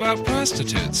as true about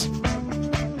prostitutes. Go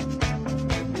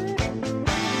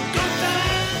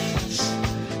facts,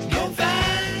 go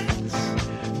facts,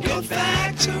 go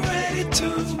facts are ready to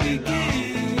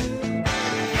begin.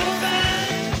 Go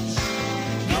facts,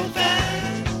 go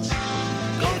facts,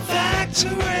 go facts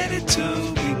are ready to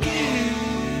begin.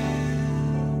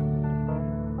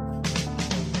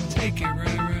 Take it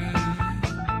right.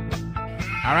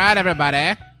 All right,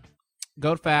 everybody.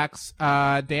 Goat Facts.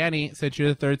 Danny, since you're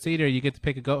the third seater, you get to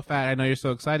pick a goat fact. I know you're so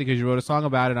excited because you wrote a song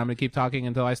about it. I'm going to keep talking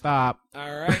until I stop. All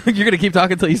right. You're gonna keep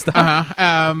talking until you stop.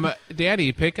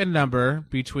 Danny, pick a number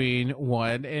between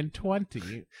 1 and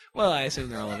 20. Well, I assume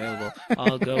they're all available.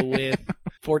 I'll go with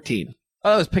 14.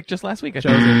 Oh, it was picked just last week.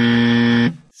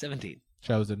 Chosen. 17.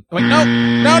 Chosen. Wait,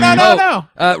 no.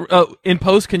 In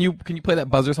post, can you play that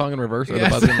buzzer song in reverse or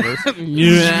Yes. the buzzer in reverse?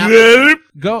 Yeah.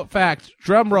 Goat fact.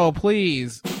 Drum roll,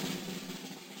 please.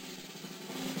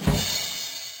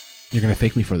 You're going to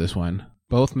thank me for this one.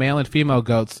 Both male and female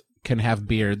goats can have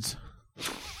beards.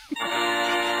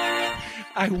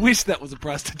 I wish that was a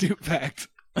prostitute fact.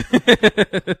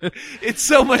 It's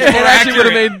so much It more actually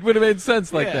accurate. would have made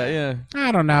sense like Yeah. that. Yeah.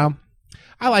 I don't know.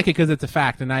 I like it because it's a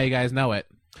fact, and now you guys know it.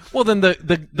 Well, then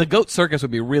the goat circus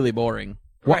would be really boring.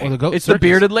 What? Right. Well, the goat It's circus? the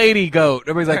bearded lady goat.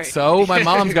 Everybody's like, Right. so my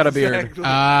mom's got a beard Exactly.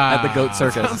 at the goat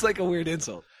circus. Sounds like a weird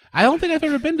insult. I don't think I've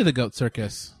ever been to the Goat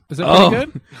Circus. Is it Oh. pretty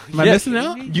good? Am I Yeah. missing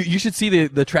out? You should see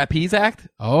the trapeze act.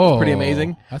 Oh, pretty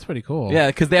amazing. That's pretty cool. Yeah,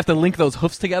 because they have to link those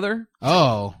hoofs together.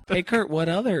 Oh, Hey, Kurt, what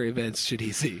other events should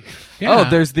he see? yeah. Oh,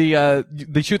 there's the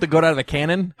they shoot the goat out of the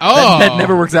cannon. Oh. that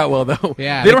never works out well though.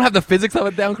 Yeah. they don't have the physics of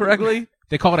it down correctly.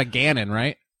 They call it a Ganon,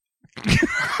 right?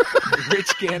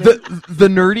 Rich Gannon. The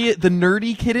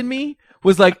nerdy kid in me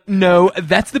was like, no,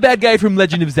 that's the bad guy from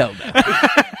Legend of Zelda.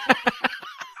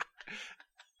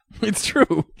 It's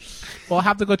true. Well, I'll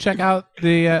have to go check out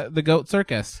the Goat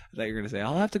Circus. I thought you were going to say,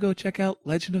 I'll have to go check out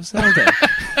Legend of Zelda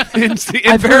and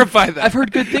verify that. I've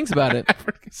heard good things about it.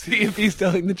 See if he's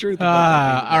telling the truth.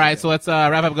 about All right, so let's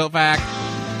wrap up Goat Fact.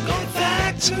 that.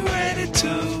 Facts are ready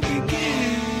to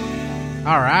begin.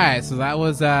 All right, so that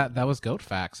was Goat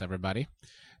Facts, everybody.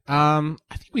 I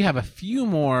think we have a few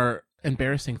more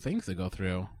embarrassing things to go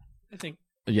through. I think.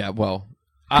 Yeah, well,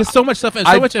 Because so much stuff. And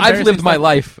so I've much embarrassing lived my stuff.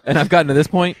 life, and I've gotten to this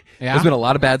point. Yeah? There's been a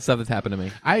lot of bad stuff that's happened to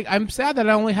me. I'm sad that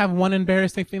I only have one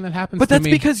embarrassing thing that happens But to that's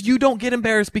me. because you don't get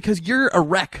embarrassed because you're a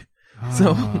wreck.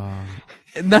 So Oh.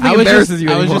 nothing I was embarrasses you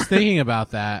I was anymore. just thinking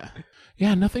about that.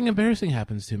 Yeah, nothing embarrassing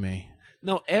happens to me.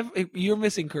 No, you're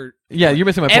missing, Kurt. Yeah, you're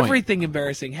missing my point. Everything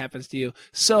embarrassing happens to you.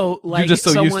 So, like, just so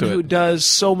used someone to it. who does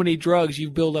so many drugs, you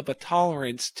build up a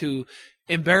tolerance to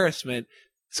embarrassment.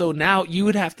 So now you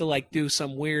would have to like do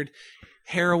some weird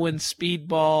heroin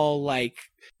speedball, like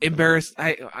embarrassed.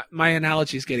 My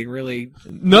analogy is getting really.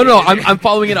 No, I'm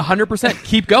following it 100%.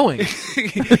 Keep going.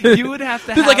 You would have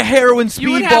to. There's like a heroin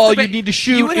you would have speedball to you ma- need to you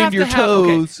shoot would have into your to have- okay,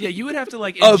 toes. Yeah, you would have to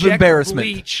like Of inject embarrassment.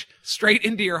 bleach straight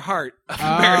into your heart of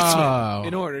Oh. embarrassment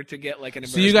in order to get like an.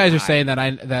 So you guys are embarrassment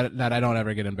saying high. that I don't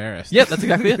ever get embarrassed. Yeah, that's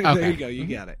exactly it. There Okay. you go. You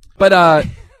got it. But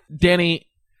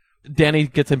Danny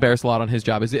gets embarrassed a lot on his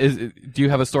job. Do you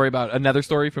have a story about another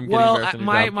story from getting Well, embarrassed on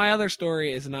your job? my other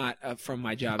story is not from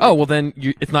my job. Oh, well then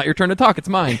it's not your turn to talk. It's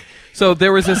mine. So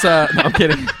there was this. No, I'm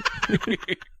kidding.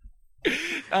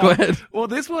 Go ahead. Well,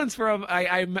 this one's from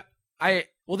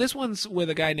well, this one's with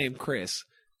a guy named Chris,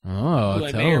 Oh, who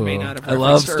I may or may not have. I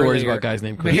love referenced stories earlier. about guys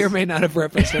named Chris. May or may not have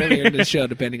referenced earlier in the show,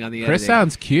 depending on the Chris editing.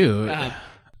 sounds cute.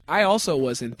 I also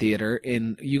was in theater,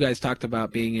 and you guys talked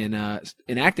about being in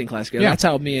acting class together. Yeah. That's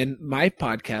how me and my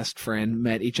podcast friend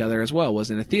met each other as well.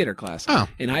 Was in a theater class Oh.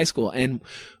 in high school, and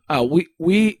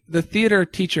the theater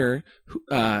teacher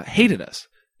hated us,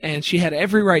 and she had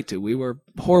every right to. We were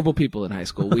horrible people in high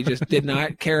school. We just did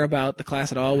not care about the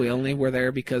class at all. We only were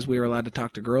there because we were allowed to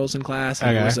talk to girls in class,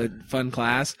 and it Okay. was a fun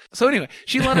class. So anyway,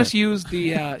 she let us use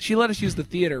the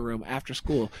theater room after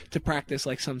school to practice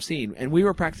like some scene, and we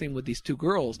were practicing with these two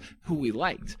girls who we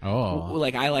liked. Oh.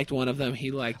 Like I liked one of them,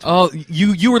 he liked. Oh,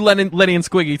 you were Lenny and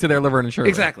Squiggy to their Laverne and Shirley.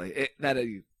 Exactly. That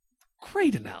is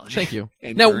great analogy. Thank you.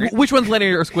 And Now, Kurt. which one's Lenny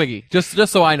or Squiggy? Just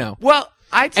so I know. Well,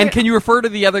 I'd say, And can you refer to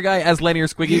the other guy as Lenny or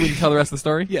Squiggy when you tell the rest of the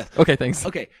story? Yes. Okay, thanks.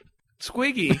 Okay,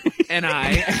 Squiggy and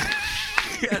I.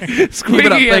 Keep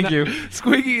it up, thank you.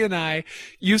 Squiggy and I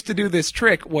used to do this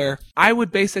trick where I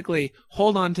would basically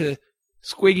hold on to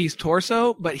Squiggy's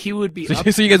torso, but he would be up.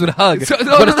 So you guys would hug. So,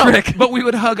 what a trick. But we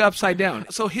would hug upside down.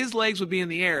 So his legs would be in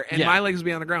the air and Yeah. my legs would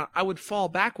be on the ground. I would fall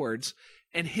backwards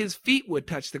and his feet would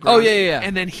touch the ground. Oh, yeah.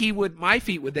 And then my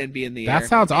feet would then be in the air. That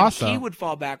sounds and awesome. He would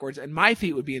fall backwards and my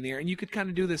feet would be in the air. And you could kind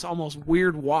of do this almost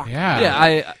weird walk. Yeah.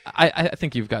 Yeah, I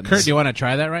think you've gotten Kurt, this. do you want to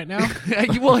try that right now?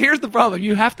 Well, here's the problem.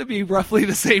 You have to be roughly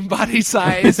the same body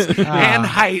size and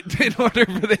height in order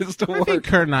for this to I think work.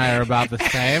 Kurt and I are about the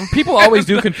same. People always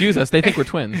do confuse us. They think we're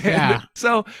twins. Yeah.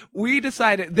 So we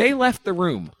decided they left the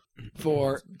room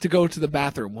to go to the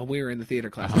bathroom when we were in the theater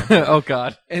class. Oh,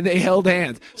 God. And they held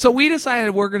hands. So we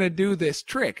decided we're going to do this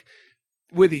trick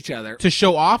with each other. To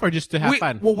show off or just to have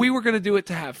fun? Well, we were going to do it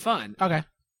to have fun. Okay.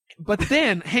 But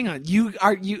then, hang on,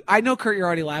 I know, Kurt, you're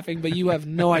already laughing, but you have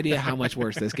no idea how much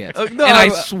worse this gets. No, and I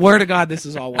swear to God, this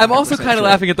is all 100% I'm also kind of true.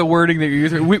 laughing at the wording that you're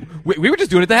using. We were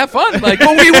just doing it to have fun. Like,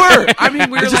 Well, we were. I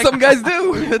mean, we were it's like, just something guys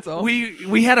do. That's all.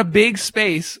 we had a big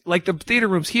space, like the theater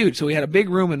room's huge, so we had a big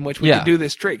room in which we Yeah. could do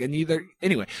this trick. And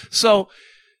anyway, so,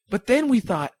 but then we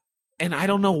thought, and I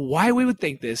don't know why we would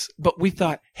think this, but we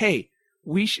thought, hey,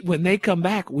 when they come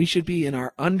back, we should be in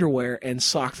our underwear and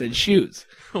socks and shoes.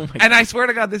 Oh my And I swear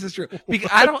to God, this is true. Because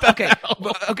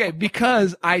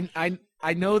because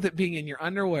I know that being in your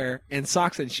underwear and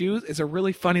socks and shoes is a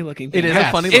really funny looking thing. It is Yes.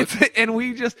 a funny look. And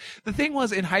the thing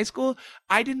was, in high school,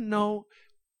 I didn't know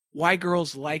why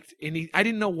girls liked I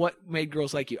didn't know what made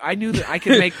girls like you. I knew that I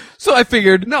could make So I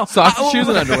figured no socks, shoes,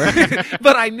 and underwear.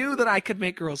 but I knew that I could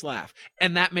make girls laugh,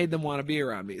 and that made them want to be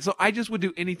around me. So I just would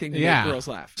do anything to Yeah. make girls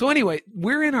laugh. So anyway,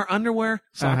 we're in our underwear,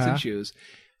 socks, Uh-huh. and shoes.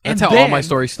 That's And how all my then-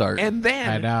 stories start. And I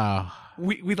then know.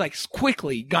 we like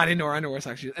quickly got into our underwear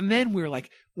socks, and then we were like,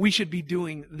 we should be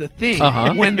doing the thing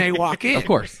Uh-huh. when they walk in. Of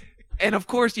course. And of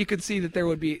course, you could see that there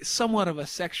would be somewhat of a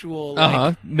sexual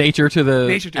like, Nature to the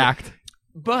Nature to it. act.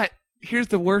 But here's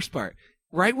the worst part.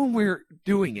 Right when we're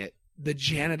doing it, the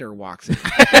janitor walks in.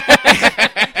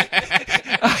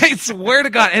 I swear to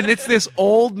God. And it's this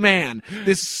old man,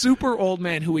 this super old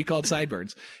man who we called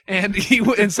Sideburns. And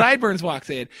Sideburns walks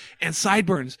in, and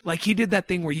Sideburns, like, he did that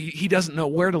thing where he doesn't know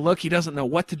where to look. He doesn't know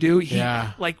what to do. He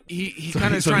kind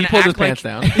of is So trying he to pulled act his pants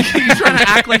like, down. he's trying to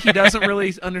act like he doesn't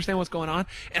really understand what's going on.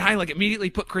 And I like immediately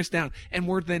put Chris down, and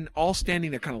we're then all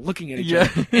standing there kind of looking at each Yeah.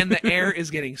 other, and the air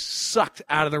is getting sucked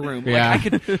out of the room. Like,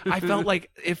 Yeah. I felt like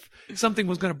if something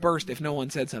was going to burst if no one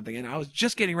said something, and I was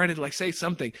just getting ready to like say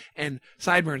something, and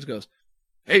Sideburns goes,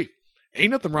 "Hey,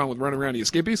 ain't nothing wrong with running around to your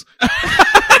skippies."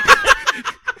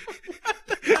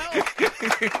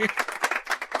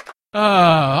 Oh,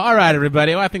 all right,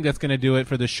 everybody. Well, I think that's going to do it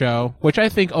for the show, which I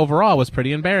think overall was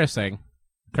pretty embarrassing.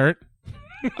 Kurt?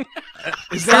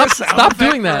 Is there a sound Stop effect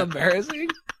doing for that. Embarrassing.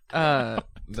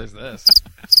 There's this.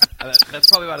 That's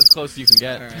probably about as close as you can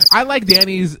get. I like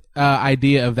Danny's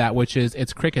idea of that, which is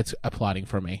it's crickets applauding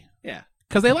for me. Yeah.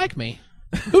 Because they like me.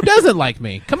 Who doesn't like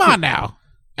me? Come on now,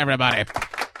 everybody.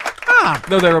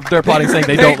 No, they're applauding saying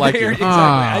they don't like you. Exactly.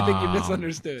 I think you Oh,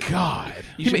 misunderstood. God.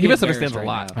 You should He be misunderstands a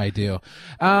embarrassed lot. right I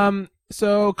do.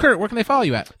 So, Kurt, where can they follow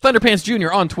you at? Thunderpants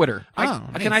Jr. on Twitter. now.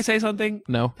 Can I say something?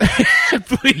 No.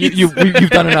 Please. You've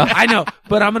done enough. I know,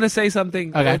 but I'm going to say something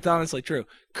Okay. that's honestly true.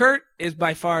 Kurt is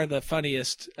by far the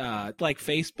funniest, like,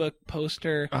 Facebook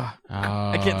poster.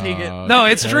 I can't take it. No,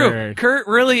 it's true. Kurt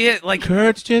really is. Like,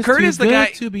 Kurt's just Kurt too is the good guy.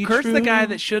 to be Kurt's true. the guy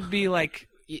that should be like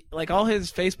all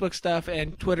his Facebook stuff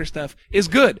and Twitter stuff is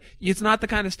good. It's not the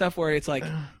kind of stuff where it's like.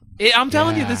 I'm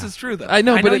telling you, Yeah. this is true though. I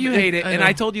know, but you hate it, I and know.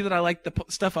 I told you that I like the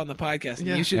stuff on the podcast. And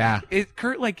Yeah. you should. Yeah.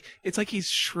 Kurt, like, it's like he's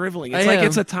shriveling. I It's like am.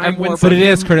 it's a time I'm warp. But of it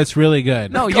is, him. Kurt. It's really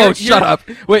good. No, Oh, shut up.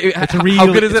 Wait, It's how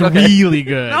really, good is it? it's Okay. really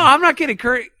good. No, I'm not kidding.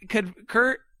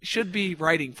 Kurt should be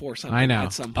writing for something. I know.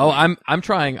 At some point. Oh, I'm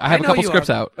trying. I have a know couple you scripts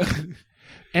are. out.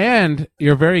 And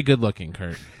you're very good looking,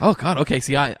 Kurt. Oh God. Okay.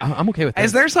 See, I'm okay with this.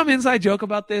 Is there some inside joke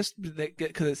about this?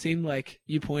 Because it seemed like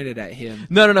you pointed at him.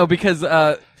 No. Because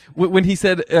when he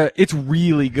said it's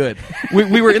really good,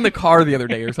 we were in the car the other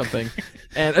day or something,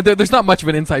 and there's not much of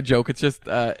an inside joke. It's just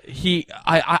I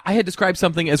had described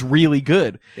something as really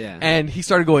good, Yeah. and he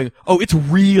started going, "Oh, it's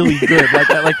really good," like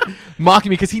that, like mocking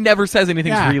me because he never says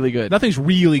anything's Yeah. really good. Nothing's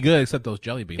really good except those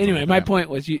jelly beans. Anyway, on my top. point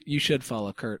was you should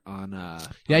follow Kurt on.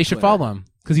 Yeah, you should Twitter. follow him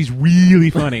because he's really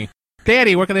funny.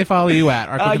 Danny, where can they follow you at?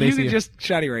 Or where can they You see can just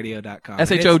shoddyradio.com.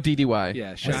 SHODDY.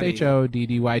 Yeah, Shoddy.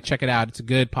 SHODDY. Check it out. It's a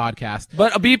good podcast.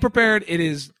 But be prepared. It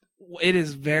is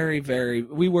very, very.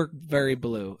 We work very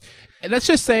blue. And let's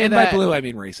just say And that. by blue, I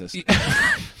mean racist.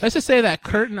 Let's just say that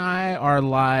Kurt and I are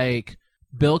like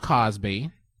Bill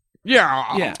Cosby.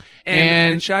 Yeah. Yeah,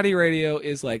 And- and Shoddy Radio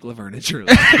is like Laverne and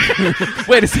Shirley.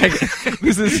 Wait a second.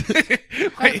 This is.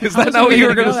 Wait, is I that was not what you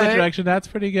were gonna going to go that say? direction. That's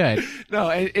pretty good. No,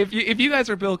 if you guys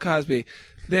are Bill Cosby,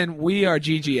 then we are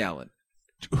Gigi Allen.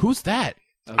 Who's that?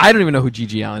 I don't even know who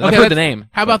Gigi Allen is. Okay, I've heard the let's- name.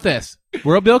 How about this?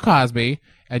 We're Bill Cosby,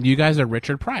 and you guys are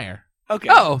Richard Pryor. Okay.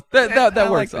 Oh, that I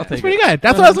works. like I'll that. take That's pretty it. good.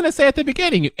 That's what I was going to say at the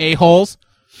beginning, you a-holes.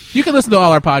 You can listen to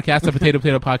all our podcasts at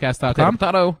potatopodcast.com.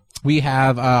 Potato. We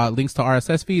have links to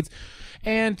RSS feeds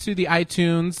and to the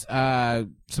iTunes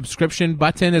subscription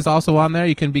button is also on there.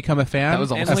 You can become a fan That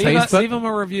was of And awesome. leave Facebook. them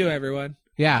a review, everyone.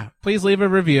 Yeah, please leave a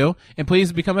review and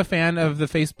please become a fan of the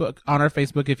Facebook on our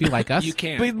Facebook if you like us. You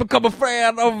can. Please become a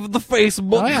fan of the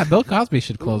Facebook. Oh yeah, Bill Cosby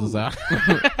should close us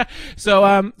out.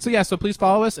 So please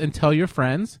follow us and tell your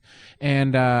friends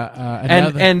and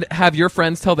and have your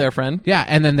friends tell their friend, yeah,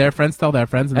 and then their friends tell their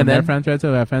friends, and then And their then- friends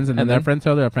tell their friends, and then and their then- friends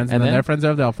tell their friends, and and then then- their friends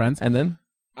tell their friends. and then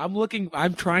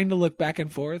I'm trying to look back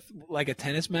and forth like a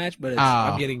tennis match, but Oh.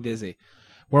 I'm getting dizzy.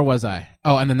 Where was I?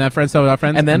 Oh, and then their friends tell their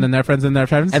friends, And then- their friends and their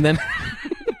friends, and then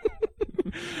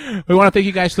we want to thank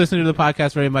you guys for listening to the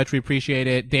podcast very much. We appreciate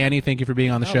it. Danny, thank you for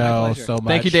being on the Oh, my show pleasure. so much.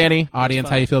 Thank you, Danny. Audience,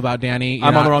 how you feel about Danny? You're I'm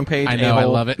on not- the wrong page, I know. I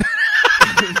a-hole. love it.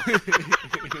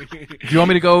 do you want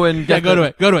me to go and Yeah, get go to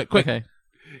it. Go to it. Quick. Okay.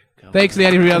 Thanks,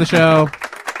 Danny, for being on the show.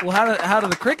 Well, how do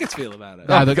the crickets feel about it?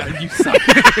 Ah, Oh, the- God, you suck.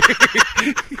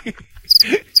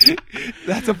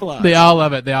 That's applause. They all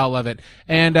love it. They all love it.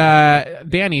 And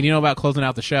Danny, do you know about closing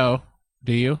out the show?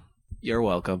 Do you? You're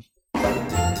welcome.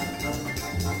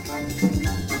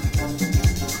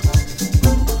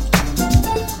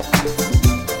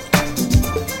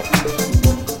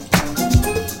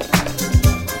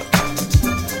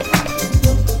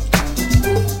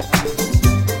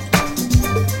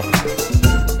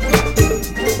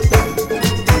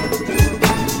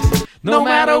 No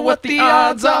matter what the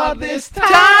odds are this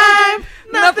time,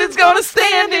 nothing's gonna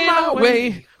stand in my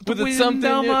way. With The it wind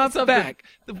something on my something, back,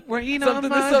 the rain on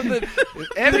something, my something.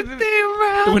 everything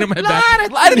around. The wind on my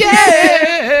back. Light it,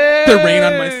 yeah. The rain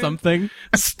on my something.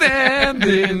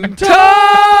 Standing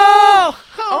tall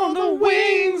on the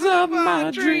wings of my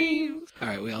dreams. All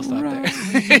right, we all stop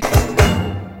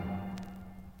there.